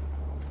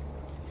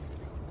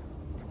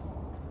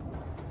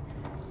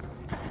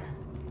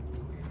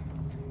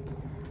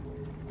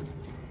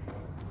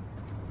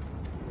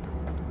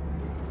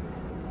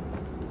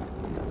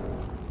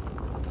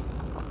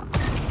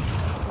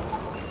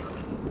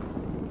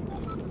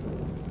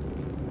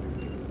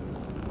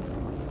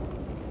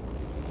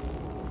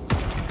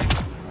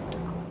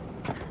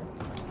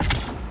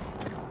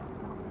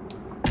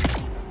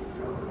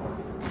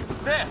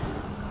 There!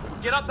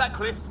 Get up that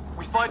cliff,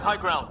 we find high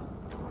ground.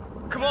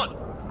 Come on!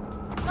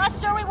 Not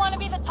sure we want to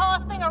be the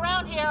tallest thing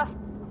around here.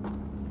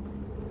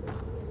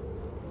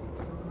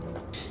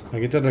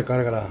 Aquí te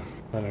recarga la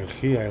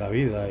energía y la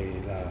vida y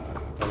la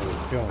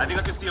evolución. I think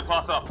I can see a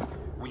path up.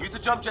 We'll use the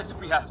jump jets if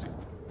we have to.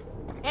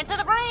 Into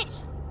the breach!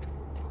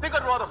 Think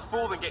I'd rather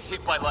fall than get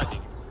hit by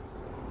lightning.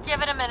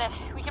 Give it a minute.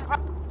 We can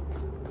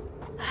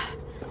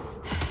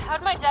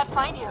How'd my dad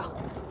find you?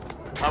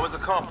 I was a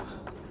cop,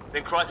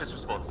 then crisis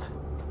response.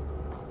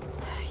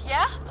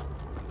 Yeah?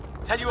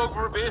 Tell you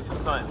over a beer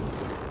sometime.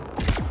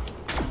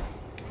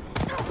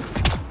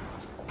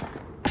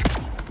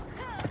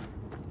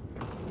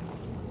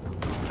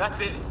 That's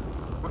it.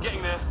 We're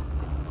getting there.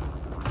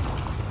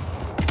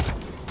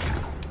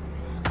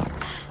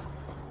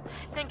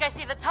 Think I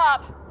see the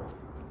top.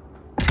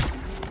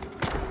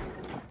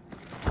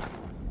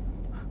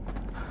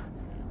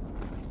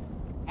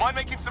 Mind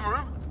making some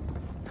room?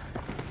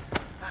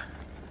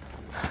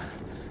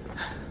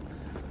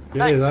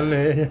 Quiere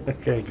darle.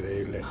 Qué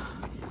increíble.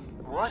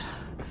 What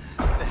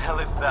the hell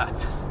is that?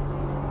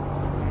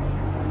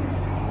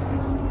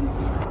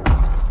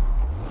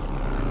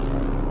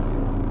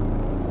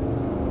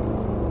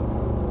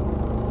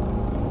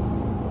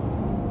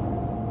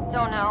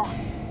 Don't know,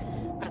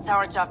 but it's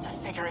our job to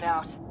figure it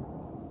out.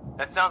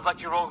 That sounds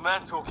like your old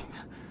man talking.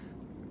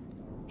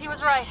 He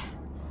was right.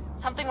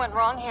 Something went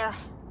wrong here.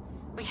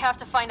 We have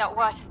to find out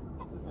what.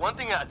 One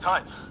thing at a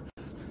time.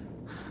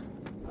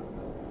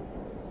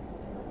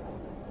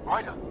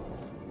 Ryder,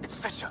 it's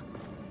Fisher.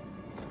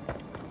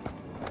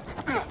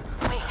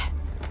 Wait,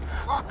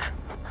 look.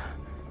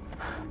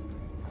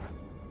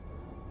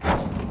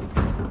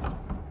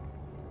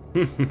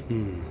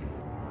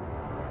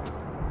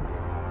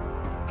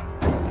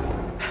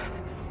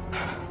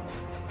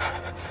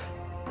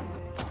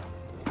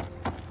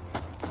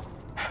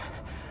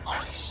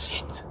 Holy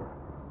shit!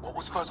 What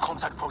was first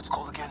contact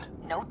protocol again?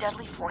 No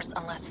deadly force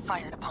unless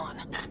fired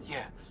upon.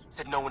 Yeah,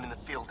 said no one in the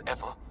field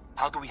ever.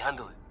 How do we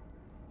handle it?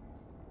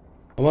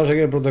 Vamos a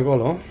seguir el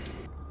protocolo.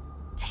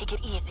 Take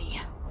it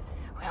easy.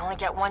 We only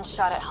get one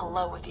shot at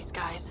hello with these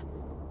guys.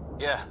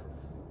 Yeah,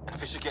 and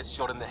Fisher gets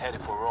shot in the head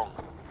if we're wrong.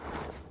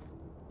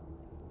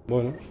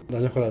 Bueno,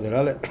 daños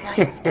colaterales.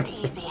 Nice and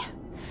easy.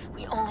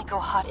 We only go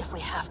hot if we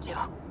have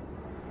to.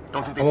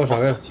 Don't think they Vamos a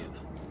ver. us yet.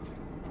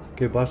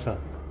 ¿Qué pasa?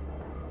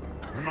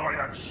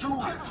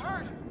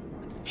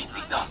 He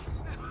sees us.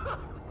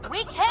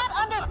 We can't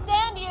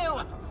understand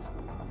you!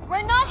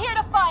 We're not here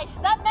to fight!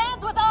 That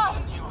man's with us!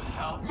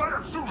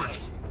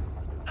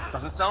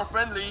 Doesn't sound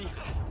friendly.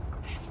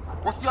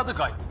 What's the other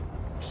guy?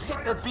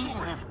 Shit, they're beating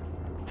him.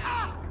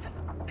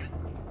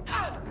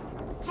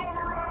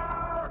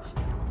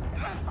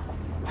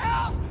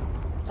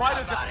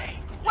 Ryder's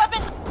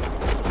Weapons!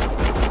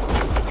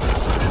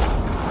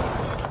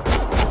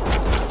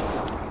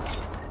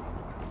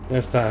 Ya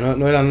está,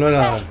 no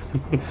era.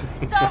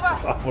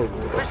 Ah, por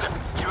culo. Bishop,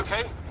 you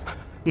okay?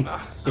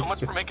 So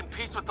much for making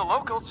peace with the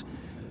locals.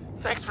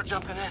 Thanks for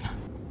jumping in.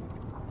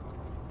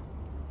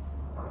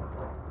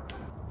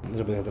 No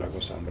se podía otra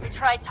cosa, hombre. We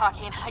tried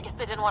talking. I guess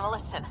they didn't want to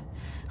listen.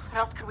 What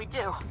else could we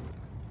do?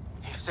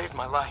 You've saved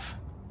my life.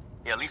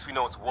 Yeah, at least we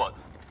know it's what.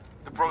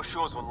 The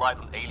brochures were light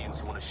on aliens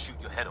who want to shoot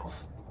your head off.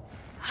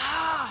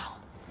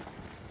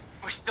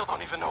 We still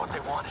don't even know what they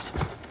wanted.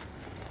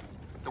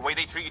 The way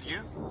they treated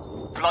you?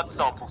 Blood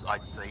samples,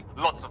 I'd say.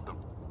 Lots of them.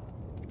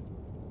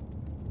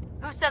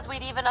 Who says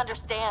we'd even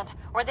understand?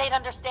 Or they'd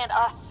understand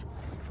us?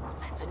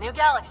 It's a new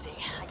galaxy.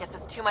 I guess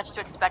it's too much to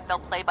expect they'll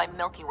play by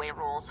Milky Way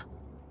rules.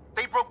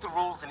 They broke the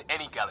rules in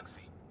any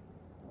galaxy.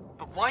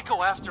 But why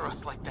go after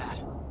us like that?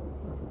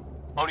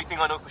 Only thing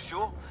I know for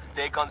sure,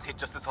 their guns hit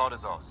just as hard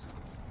as ours.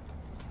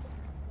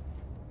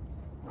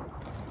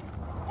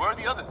 Where are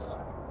the others?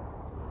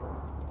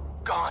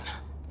 Gone.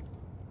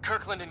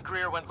 Kirkland and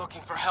Greer went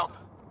looking for help.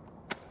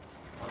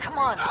 Come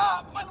on.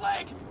 Ah, my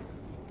leg!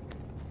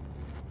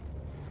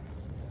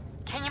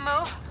 Can you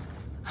move?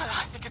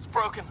 I think it's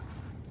broken.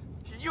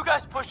 You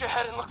guys push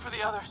ahead and look for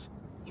the others.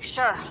 You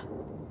sure?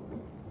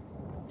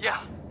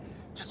 Yeah.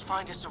 Just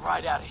find us a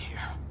ride out of here.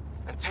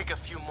 And take a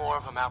few more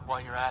of them out while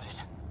you're at it.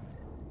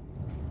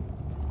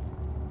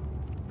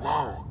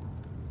 Whoa.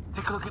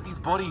 Take a look at these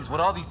bodies. What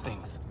are these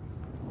things?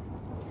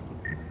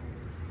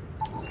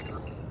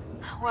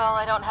 Well,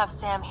 I don't have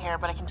Sam here,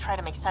 but I can try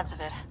to make sense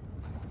of it.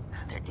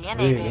 Their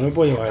DNA Sí, no me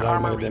puedo llevar el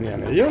arma que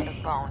tenían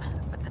ellos. bone,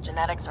 but the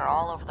genetics are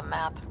all over the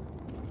map.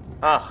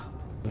 Ah.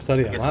 No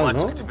estaría mal,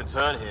 ¿no? Took a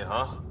turn here,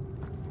 huh?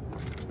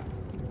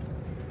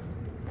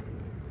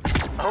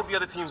 I hope the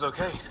other team's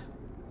okay.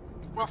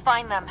 We'll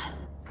find them.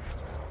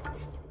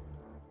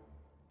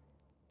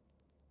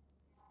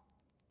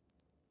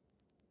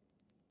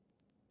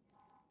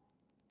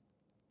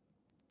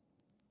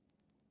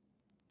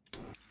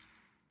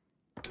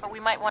 But we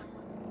might want...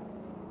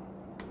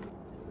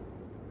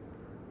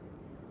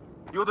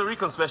 You're the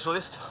recon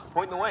specialist.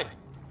 Point the way.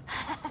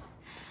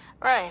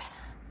 Right.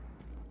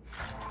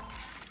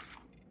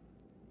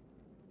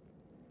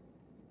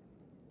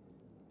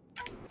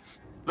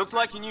 Looks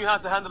like you knew how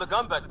to handle a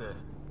gun back there.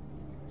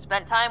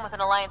 Spent time with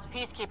an Alliance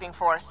peacekeeping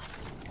force.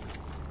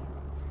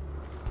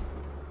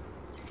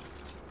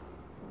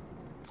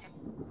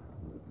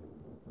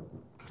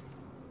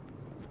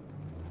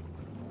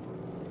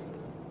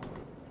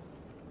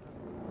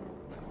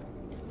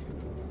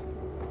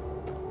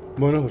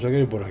 Bueno, pues hay que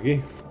ir por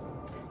aquí.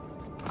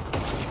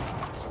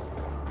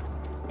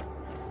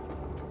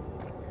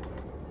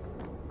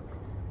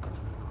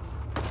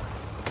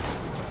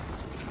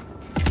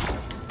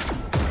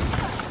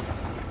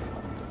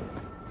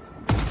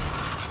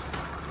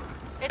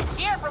 It's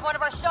gear from one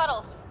of our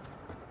shuttles.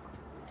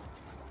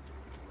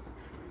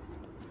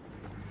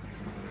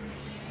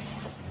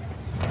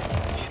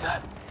 Hear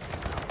that?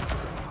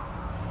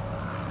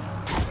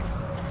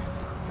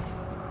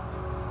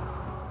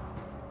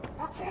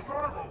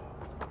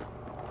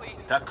 Please,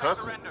 is that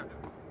Kirk? Surrender.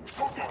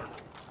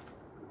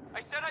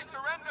 I said I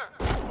surrender.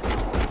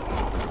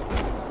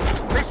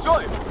 They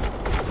shot him.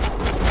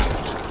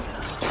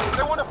 If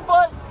they want to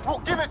fight, we'll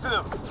give it to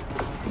them.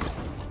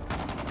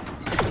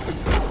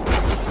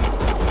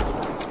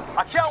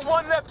 I count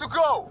one left to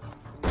go.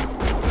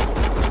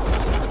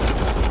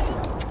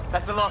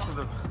 That's the last of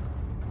them.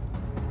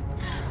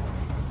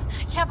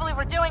 I can't believe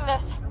we're doing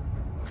this.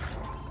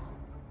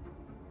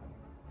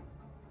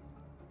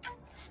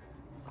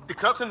 Did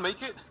Kirkland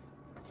make it?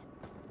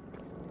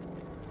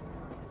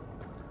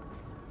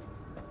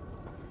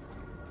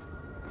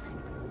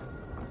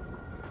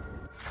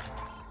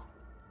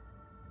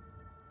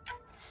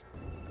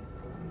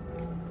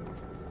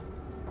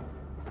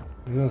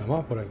 ¿Y nada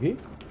más por aquí?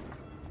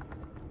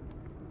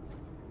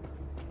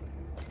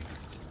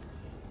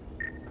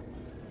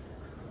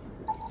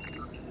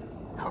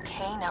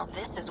 Okay, now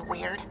this is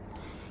weird.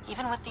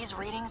 Even with these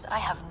readings, I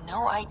have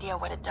no idea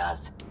what it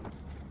does.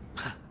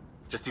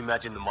 Just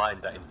imagine the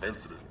mind that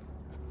invented it.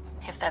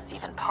 If that's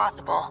even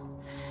possible.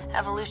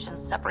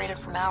 Evolution's separated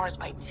from ours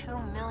by 2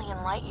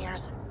 million light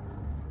years.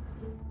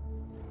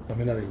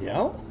 ¿También ha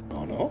diñado?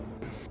 No, no.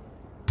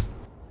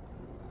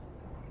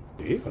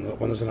 Sí,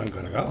 cuando se lo han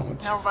cargado,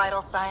 macho. No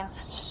vital signs,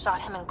 just shot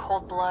him in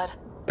cold blood.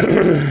 He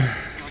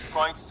was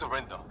trying to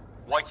surrender.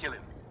 Why kill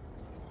him?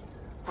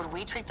 Would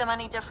we treat them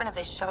any different if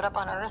they showed up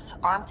on Earth,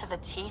 armed to the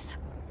teeth?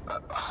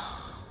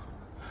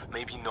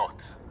 Maybe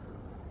not.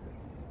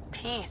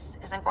 Peace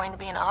isn't going to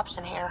be an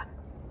option here.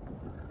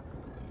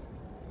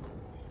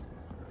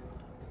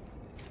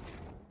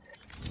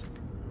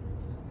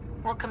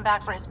 We'll come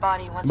back for his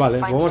body once Vale, we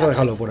find vamos the a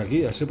dejarlo others. por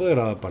aquí. Así puede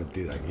grabar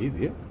partida aquí,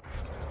 tío.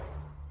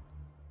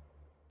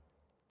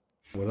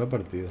 Guardar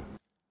partida.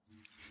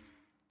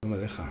 No me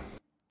deja.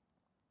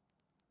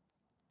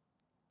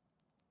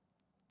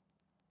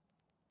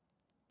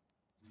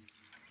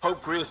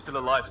 Hope Greer's still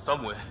alive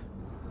somewhere.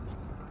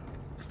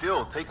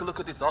 Still, take a look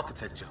at this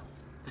architecture.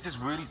 This is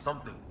really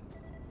something.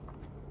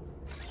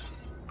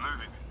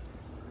 Moving.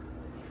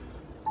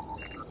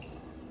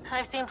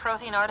 I've seen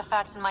Prothean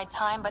artifacts in my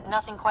time, but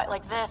nothing quite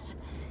like this.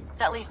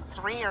 It's at least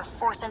 3 or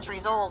 4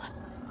 centuries old.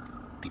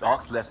 The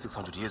Ark's left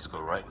 600 years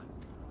ago, right?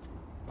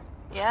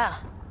 Yeah,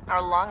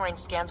 our long-range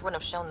scans wouldn't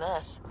have shown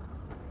this.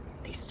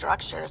 These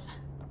structures,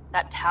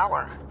 that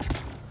tower.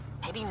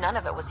 Maybe none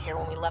of it was here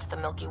when we left the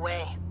Milky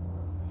Way.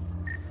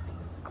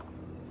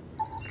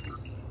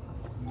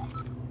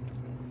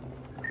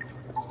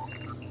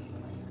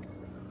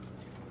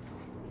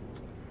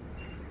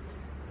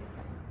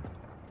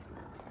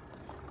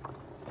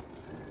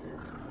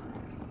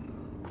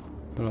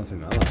 No hace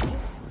nada, ¿no?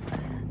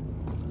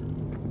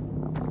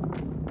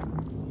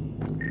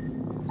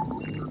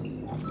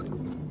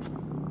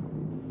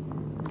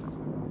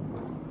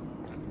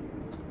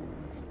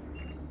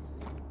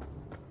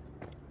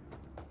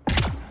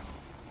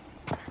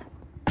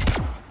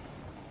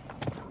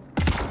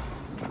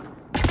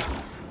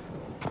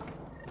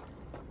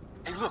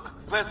 Hey, look,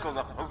 flares going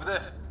up over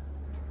there.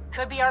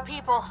 Could be our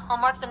people. I'll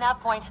mark the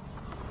nav point.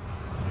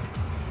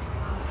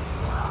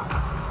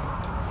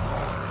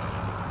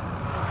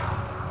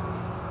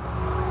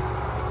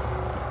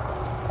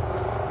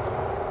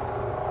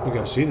 ¿Qué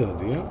ha sido,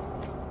 tío?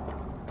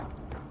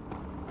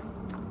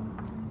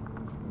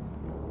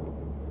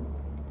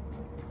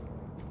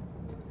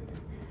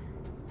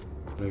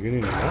 Pero aquí no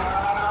hay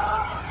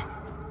nada.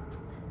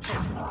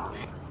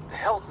 The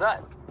hell's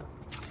that?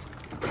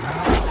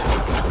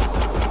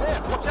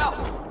 There, watch out!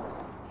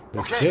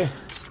 Okay,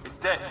 it's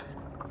dead.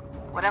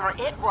 Whatever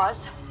it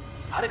was,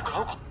 How did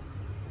cloak?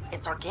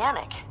 it's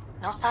organic.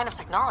 No sign of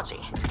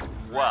technology.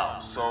 Wow,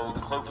 so the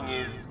cloaking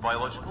is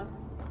biological?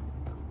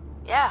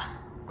 Yeah,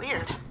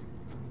 weird.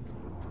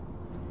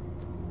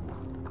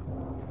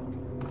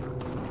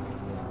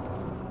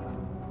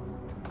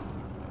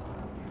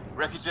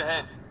 Wreckage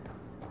ahead.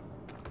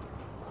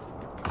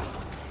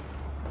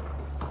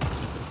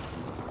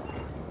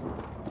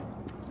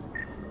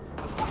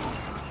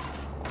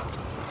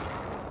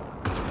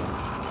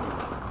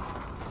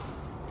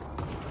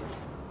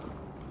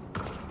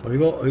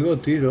 Oigo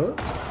tiro.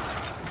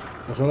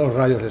 ¿O son los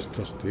rayos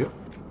estos, tío?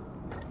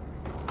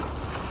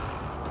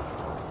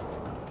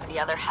 The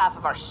other half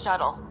of our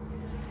shuttle.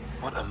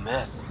 What a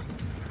mess.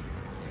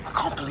 I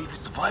can't believe we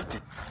survived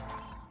it.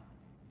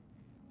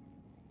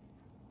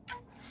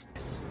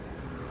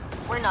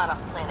 We're not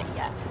off planet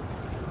yet.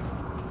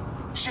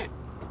 Shit!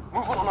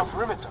 Movement on our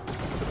perimeter.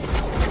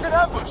 It's an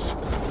ambush!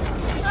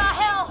 Ah,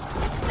 hell!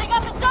 They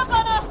got the jump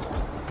on us!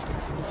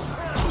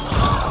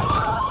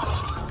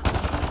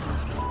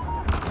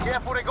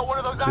 Careful, they got one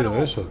of those ¿Qué ha sido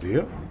animals. eso,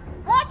 tío?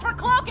 Watch for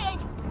cloaking!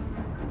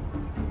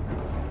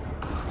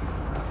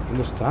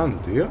 ¿Dónde están,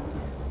 tío?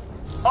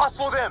 Us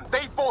for them.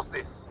 They forced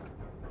this.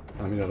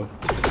 Ah, míralo.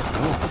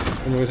 No,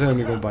 tengo que ser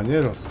mi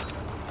compañero.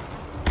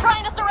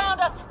 Trying to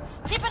surround us!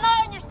 Keep an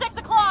eye on your 6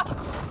 o'clock!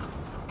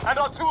 And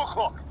our 2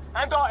 o'clock.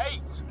 And our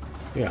 8.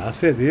 ¿Qué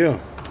hace, tío?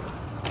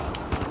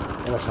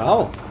 ¿Qué ha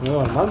pasado? No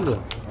va al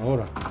mando.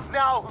 Ahora.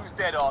 Now who's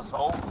dead,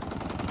 asshole?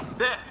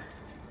 There.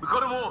 We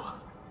got them all.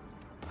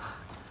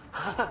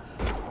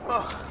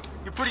 Oh,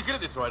 you're pretty good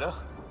at this, Ryder.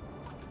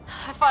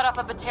 I fought off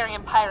a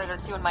Batarian pirate or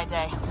 2 in my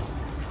day.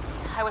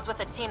 I was with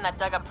a team that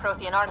dug up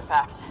Prothean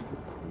artifacts.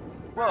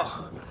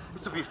 Well,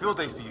 this will be a field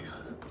day for you.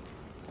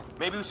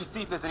 Maybe we should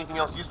see if there's anything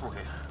else useful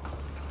here.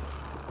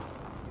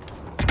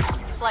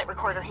 Flight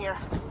recorder here.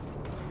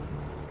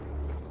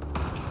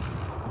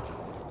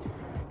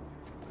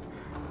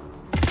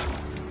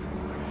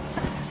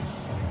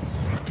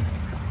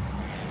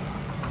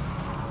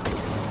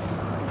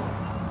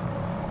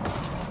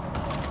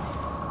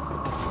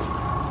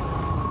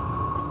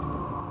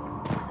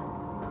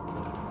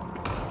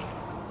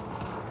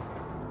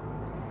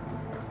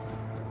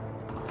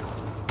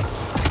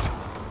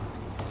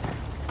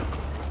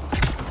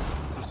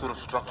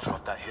 Structure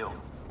up that hill.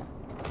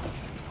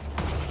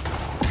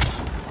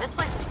 This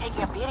place is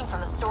taking a beating from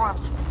the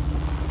storms.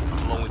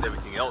 Along with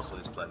everything else on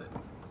this planet.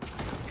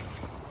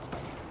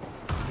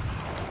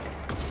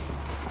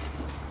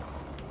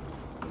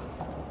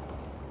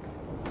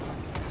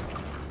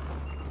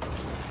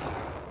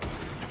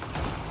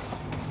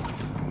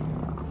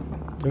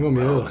 Tengo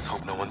miedo. Well, let's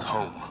hope no one's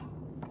home.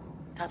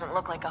 Doesn't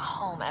look like a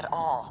home at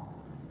all.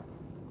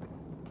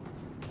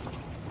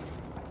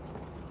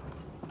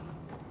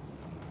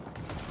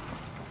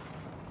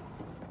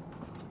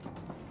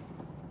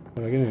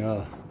 Por aquí no hay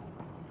nada.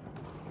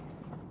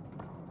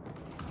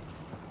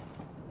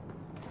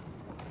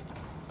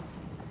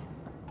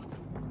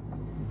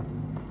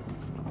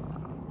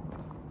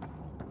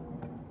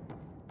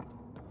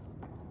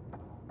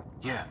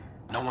 Yeah,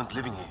 no one's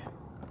living here.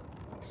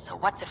 So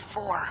what's it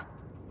for?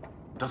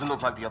 Doesn't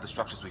look like the other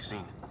structures we've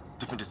seen.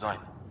 Different design.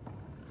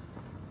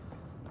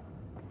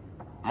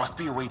 Must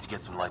be a way to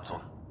get some lights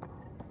on.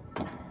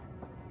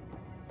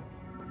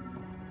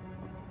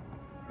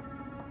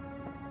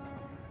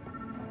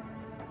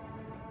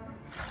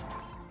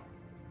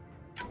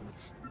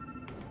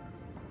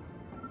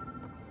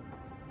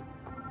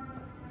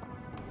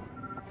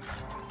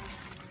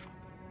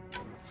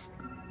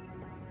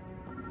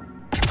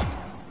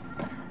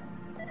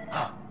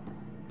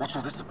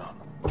 What's all this about?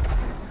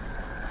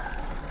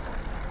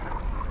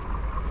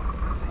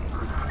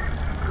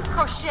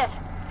 Oh shit!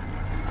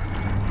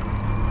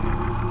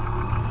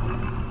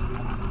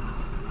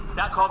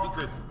 That can't be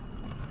good.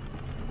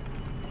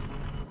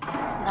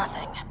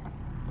 Nothing.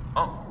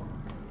 Oh.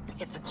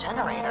 It's a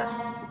generator.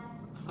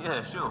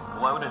 Yeah, sure.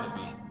 Why wouldn't it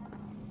be?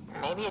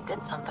 Maybe it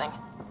did something.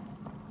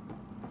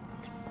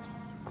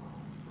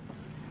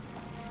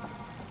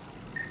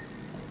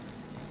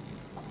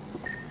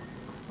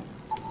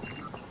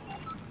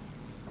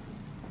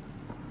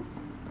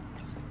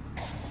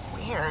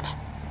 Weird.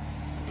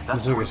 No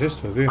sé qué es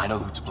esto, tío.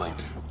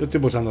 Yo estoy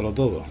pulsándolo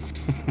todo.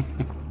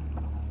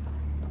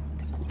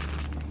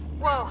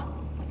 Whoa.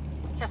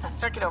 Guess the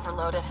circuit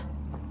overloaded.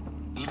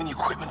 Even the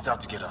equipment's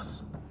out to get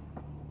us.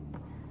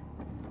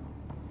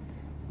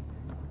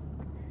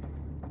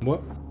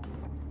 What?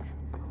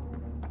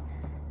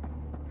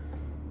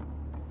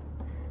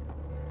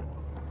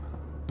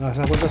 Ah,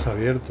 esa puerta se ha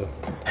abierto.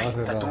 Estaba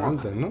cerrada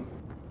antes, ¿no?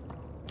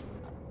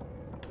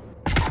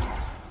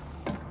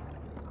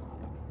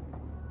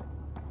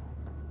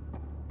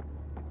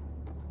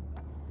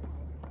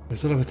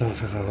 Esto es lo que estaba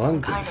cerrado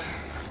antes.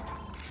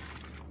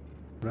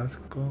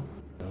 Frasco,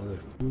 dado de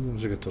escudo, no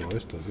sé qué es todo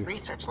esto, tío.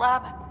 Research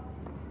lab?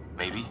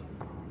 Maybe.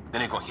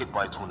 Then it got hit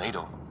by a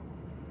tornado.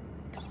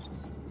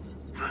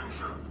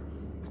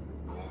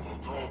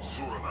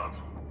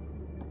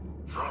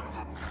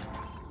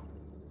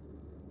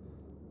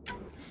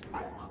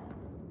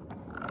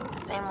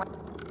 Same.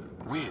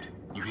 Weird.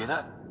 You hear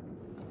that?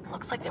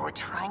 Looks like they were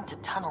trying to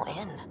tunnel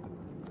in.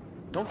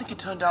 Don't think it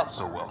turned out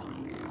so well.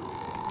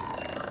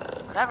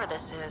 Whatever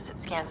this is, it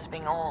scans as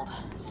being old.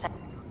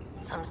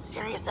 Some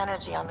serious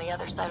energy on the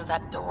other side of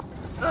that door.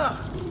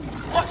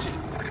 Watch it!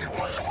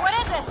 What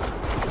is it?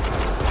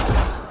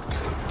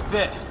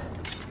 There.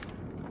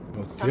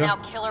 So now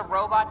killer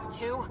robots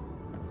too?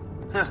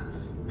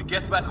 The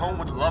Gets Back Home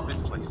would love this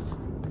place.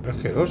 Es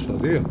asqueroso,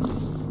 tío.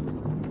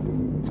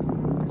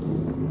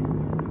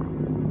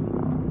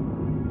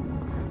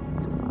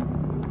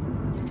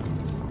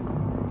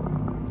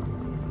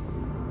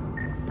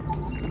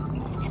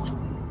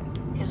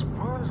 His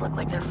wounds look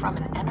like they're from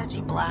an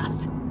energy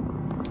blast.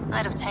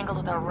 Might have tangled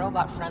with our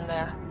robot friend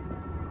there.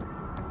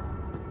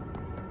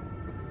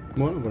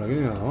 Bueno, por aquí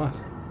no hay nada más.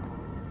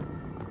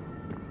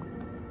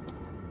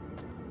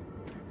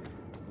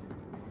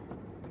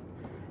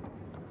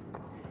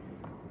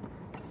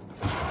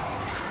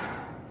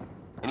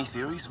 Any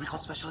theories, recon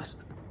specialist?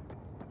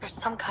 There's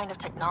some kind of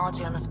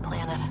technology on this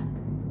planet.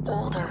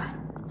 Older,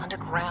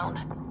 underground.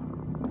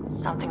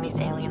 Something these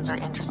aliens are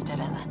interested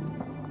in.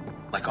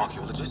 Like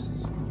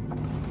archaeologists?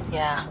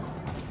 Yeah.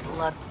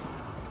 Blood.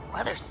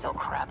 Weather's still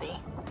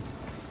crappy.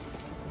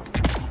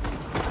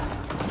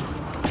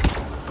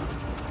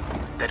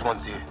 Dead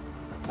one's here.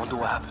 Wonder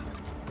what happened.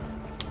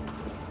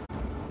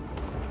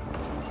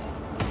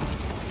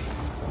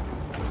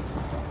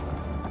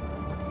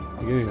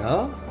 ¿Y qué ni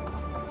nada?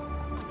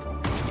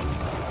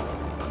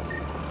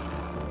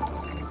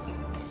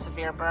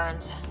 Severe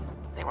burns.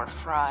 They were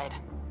fried.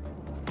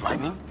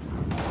 Lightning?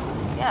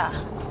 Yeah.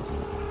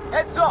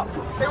 Heads up!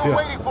 They were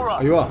waiting for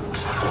us! Ahí va.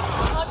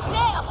 Oh,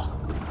 damn!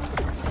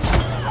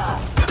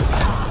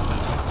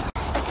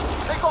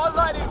 They got a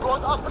lightning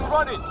rod up and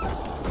running!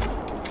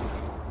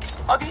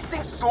 Are these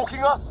things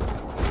stalking us?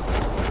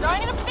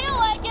 Starting to feel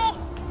like it!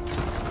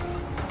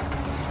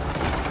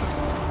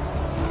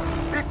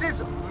 This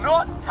is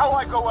not how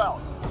I go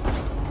out!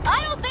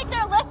 I don't think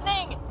they're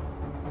listening!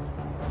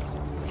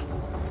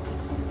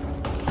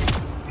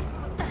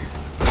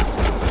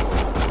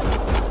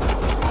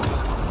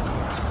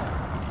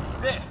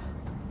 There!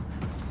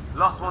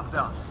 Last one's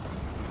down.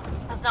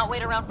 Let's not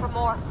wait around for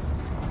more.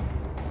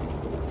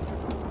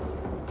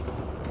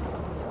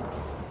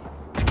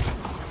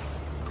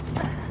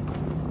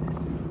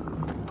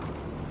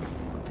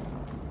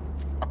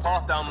 A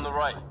path down on the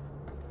right.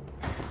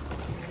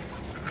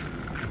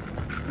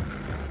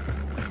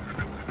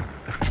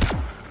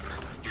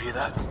 You hear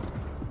that?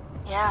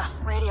 Yeah,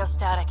 radio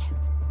static.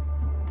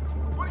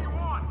 What do you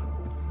want?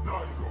 No,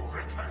 you go,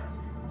 Rickhead.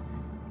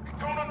 I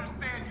don't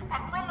understand you.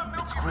 I'm from the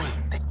Milky Way.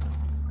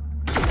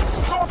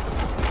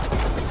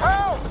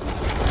 Help!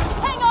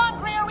 Hang on,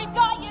 Greer, we've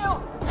got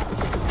you!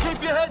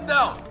 Keep your head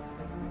down!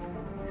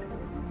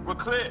 We're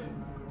clear.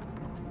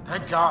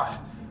 Thank God.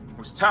 I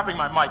was tapping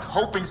my mic,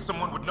 hoping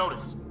someone would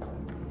notice.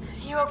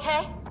 You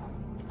okay?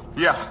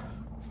 Yeah.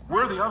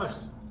 Where are the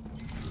others?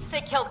 They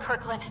killed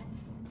Kirkland.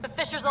 But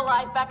Fisher's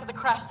alive back at the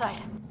crash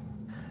site.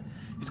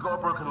 He's got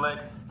a broken leg.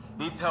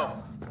 Needs help.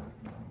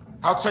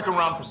 I'll check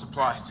around for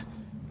supplies,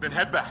 then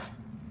head back.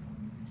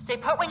 Stay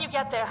put when you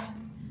get there.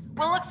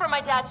 We'll look for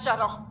my dad's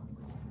shuttle.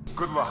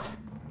 Good luck.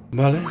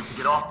 Vale. Wait to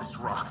get off this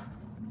rock.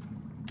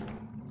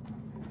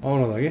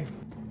 Vámonos de aquí.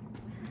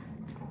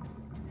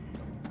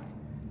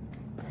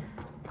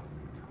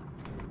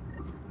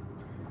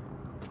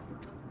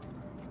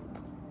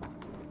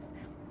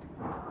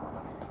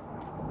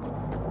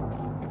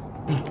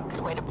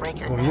 Good way to break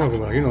your Coño, que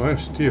por aquí no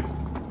es, tío.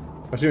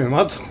 Casi me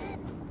mato.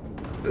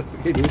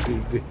 Qué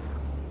inútil, tío.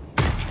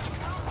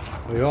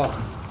 Ahí va.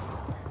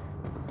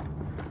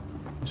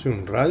 ¿Es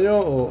un rayo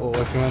o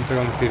es que me han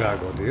pegado un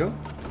tiraco, tío?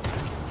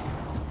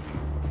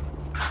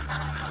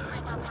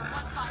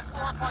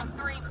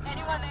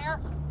 Anyone there?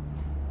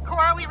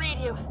 Cora, we read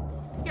you.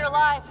 You're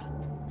alive.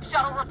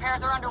 Shuttle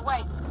repairs are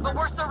underway, but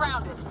we're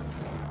surrounded.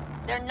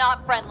 They're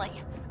not friendly.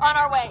 On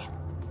our way.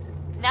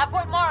 Nav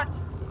point marked.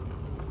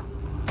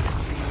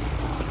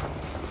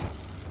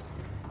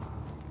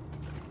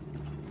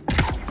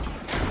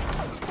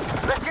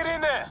 Let's get in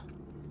there.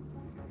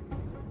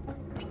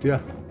 Hostia.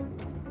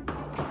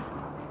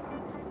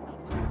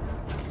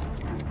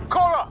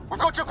 Cora, we've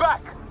got your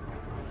back.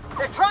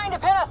 They're trying to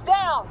pin us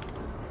down.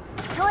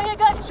 Doing a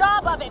good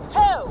job of it,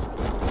 too.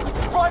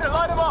 Try to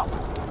light them up.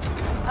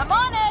 I'm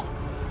on it.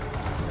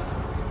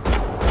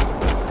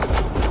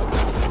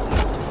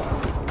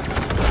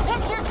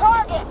 Pick your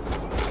target.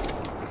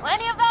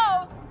 Plenty of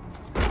those.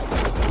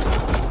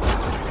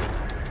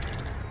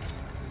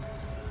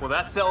 Well,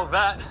 that settled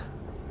that.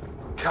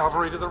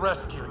 Cavalry to the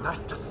rescue.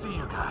 Nice to see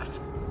you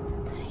guys.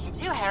 You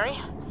too, Harry.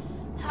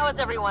 How is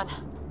everyone?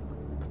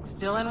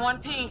 Still in one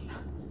piece.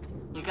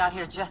 You got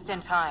here just in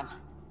time.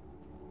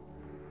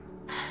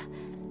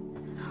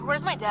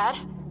 Where's my dad?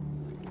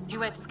 He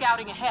went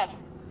scouting ahead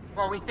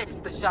while we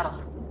fixed the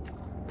shuttle.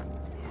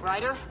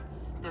 Ryder,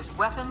 there's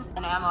weapons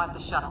and ammo at the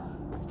shuttle.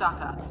 Stock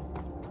up.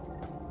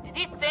 Did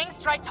these things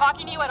try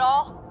talking to you at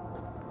all?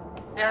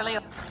 Barely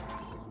a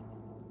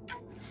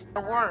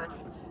word.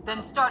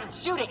 Then started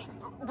shooting.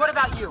 What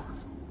about you?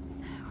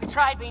 We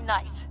tried being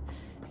nice.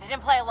 They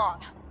didn't play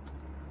along.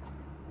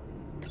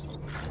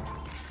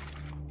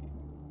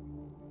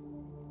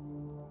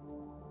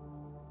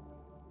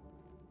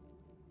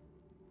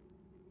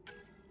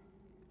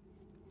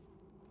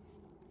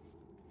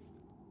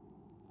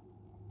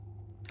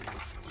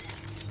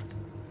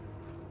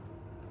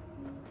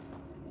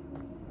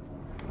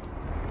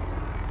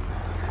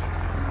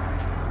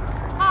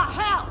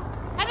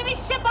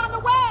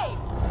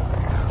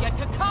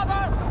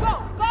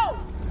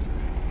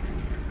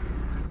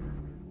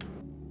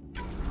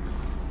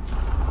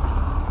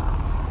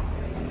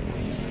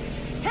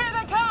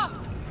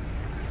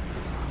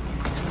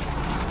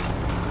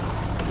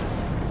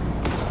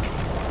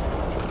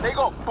 They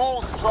got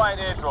balls to try an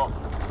airdrop.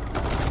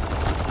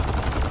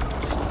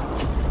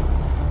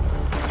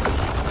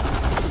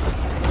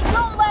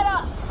 Don't let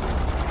up!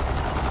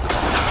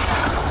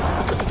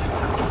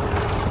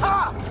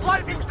 Ah!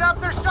 Lightning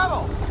zapped their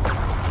shuttle!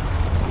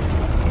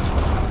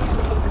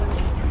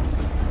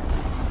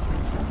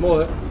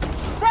 Joder.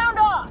 Sound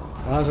off!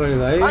 Vamos a salir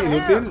de ahí,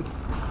 inútil.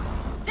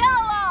 Still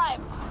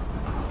alive!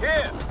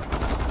 Here!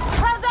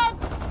 Present!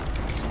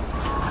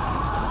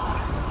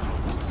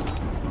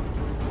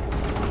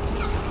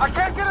 I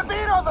can't get a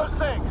beat on those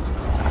things!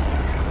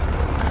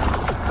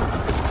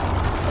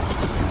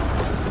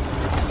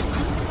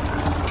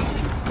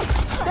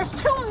 There's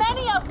too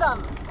many of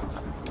them!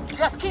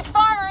 Just keep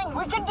firing,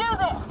 we can do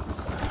this!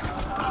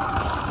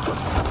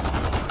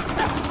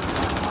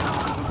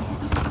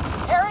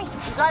 Harry,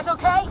 you guys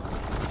okay?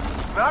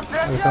 Not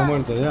dead yet! Está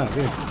muerto ya,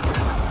 tío.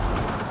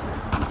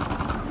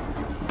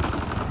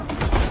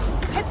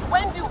 It's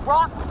when do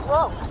rocks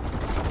float?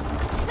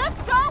 Just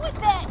go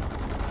with it!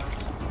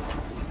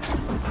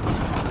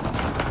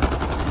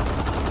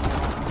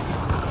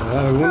 ¿Hay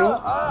alguno?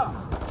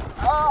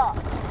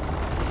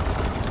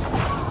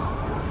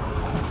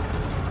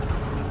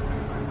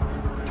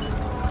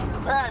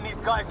 Man, these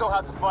guys know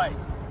how to fight.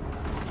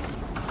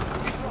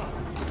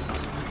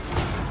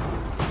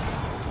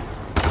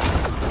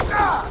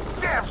 Ah!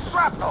 Damn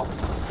shrapnel!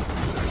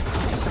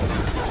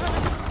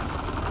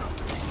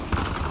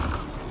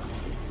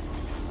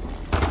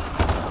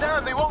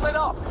 Damn, they won't let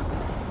up!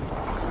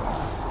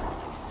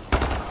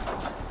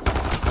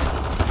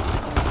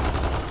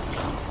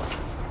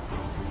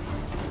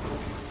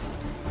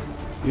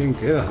 ¿Quién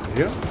queda,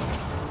 tío?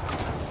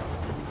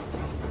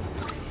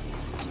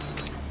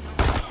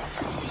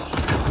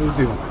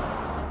 Último.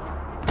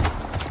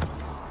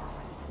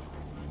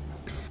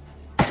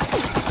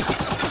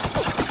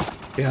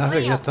 ¿Qué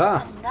hace? Ya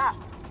está.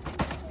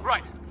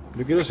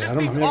 Yo quiero ese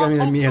arma. Mira que a mí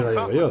de mierda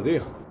llevo yo,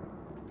 tío.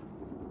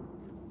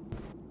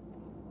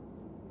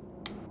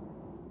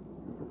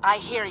 I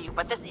hear you,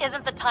 but this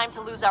isn't the time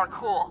to lose our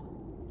cool.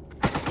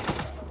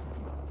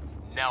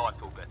 Now I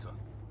feel better.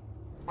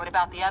 What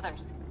about the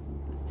others?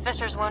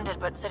 Fisher's wounded,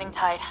 but sitting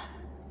tight.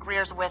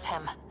 Greer's with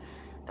him,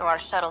 though our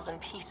shuttle's in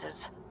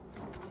pieces.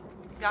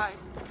 Guys.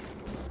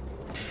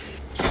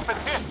 Keep it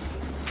hit!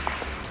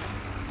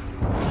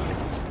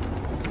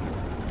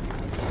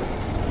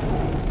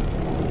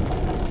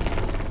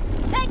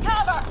 Take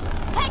cover!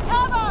 Take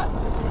cover!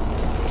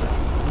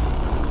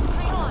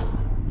 Hang on.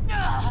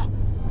 Ugh.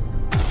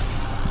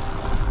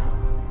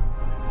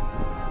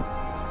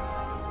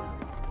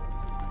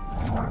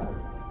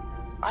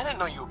 I didn't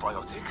know you were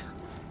biotic.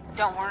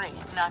 Don't worry,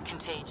 it's not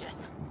contagious.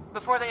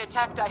 Before they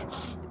attacked, I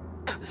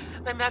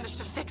managed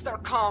to fix our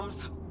comms.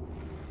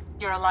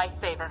 You're a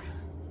lifesaver.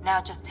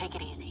 Now just take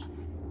it easy.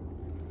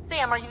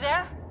 Sam, are you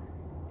there?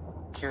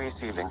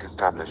 QEC link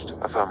established.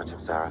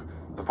 Affirmative, Sarah.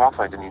 The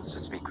Pathfinder needs to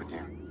speak with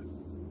you.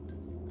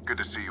 Good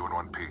to see you in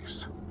one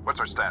piece. What's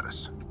our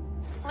status?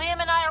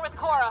 Liam and I are with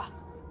Cora.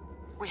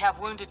 We have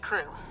wounded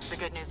crew. The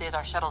good news is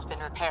our shuttle's been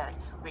repaired.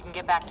 We can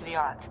get back to the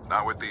Ark.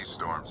 Not with these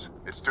storms.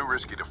 It's too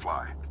risky to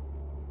fly.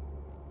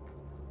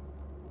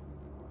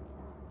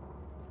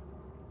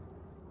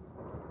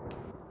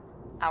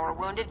 Our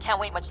wounded can't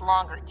wait much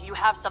longer. Do you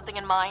have something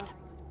in mind?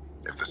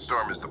 If the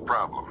storm is the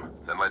problem,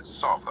 then let's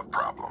solve the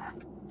problem.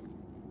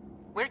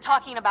 We're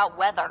talking about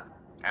weather.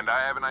 And I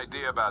have an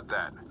idea about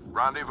that.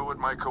 Rendezvous with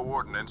my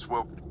coordinates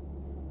will...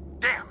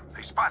 Damn,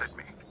 they spotted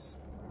me.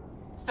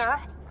 Sir?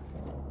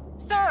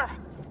 Sir!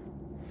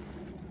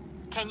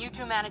 Can you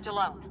two manage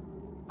alone?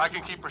 I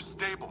can keep her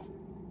stable.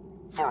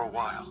 For a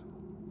while.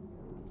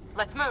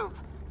 Let's move.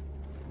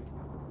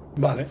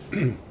 Vale.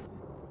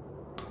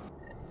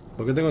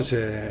 ¿Por qué tengo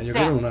ese...? Yo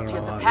quiero un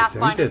arma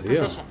decente,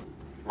 tío.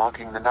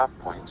 Marking the nav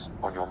point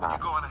on your map.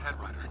 Go on ahead,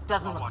 Ryder.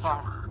 Doesn't look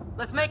far.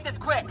 Let's make this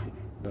quick.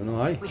 Pero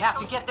no hay. We have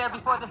to get there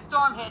before the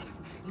storm hits.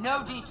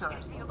 No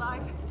detours.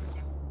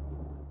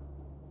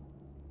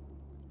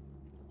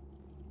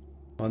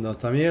 Cuando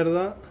esta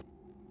mierda.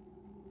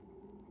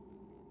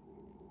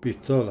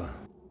 Pistola.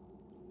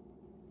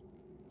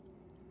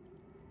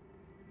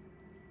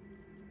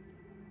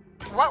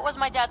 What was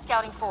my dad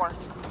scouting for?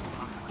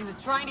 He was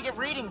trying to get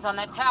readings on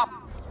that tower.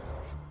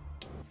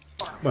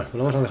 Bueno, pues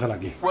lo vamos a dejar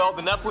aquí. Well,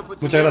 the Nueva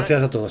puts Muchas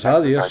gracias a todos.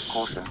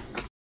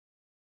 Adiós.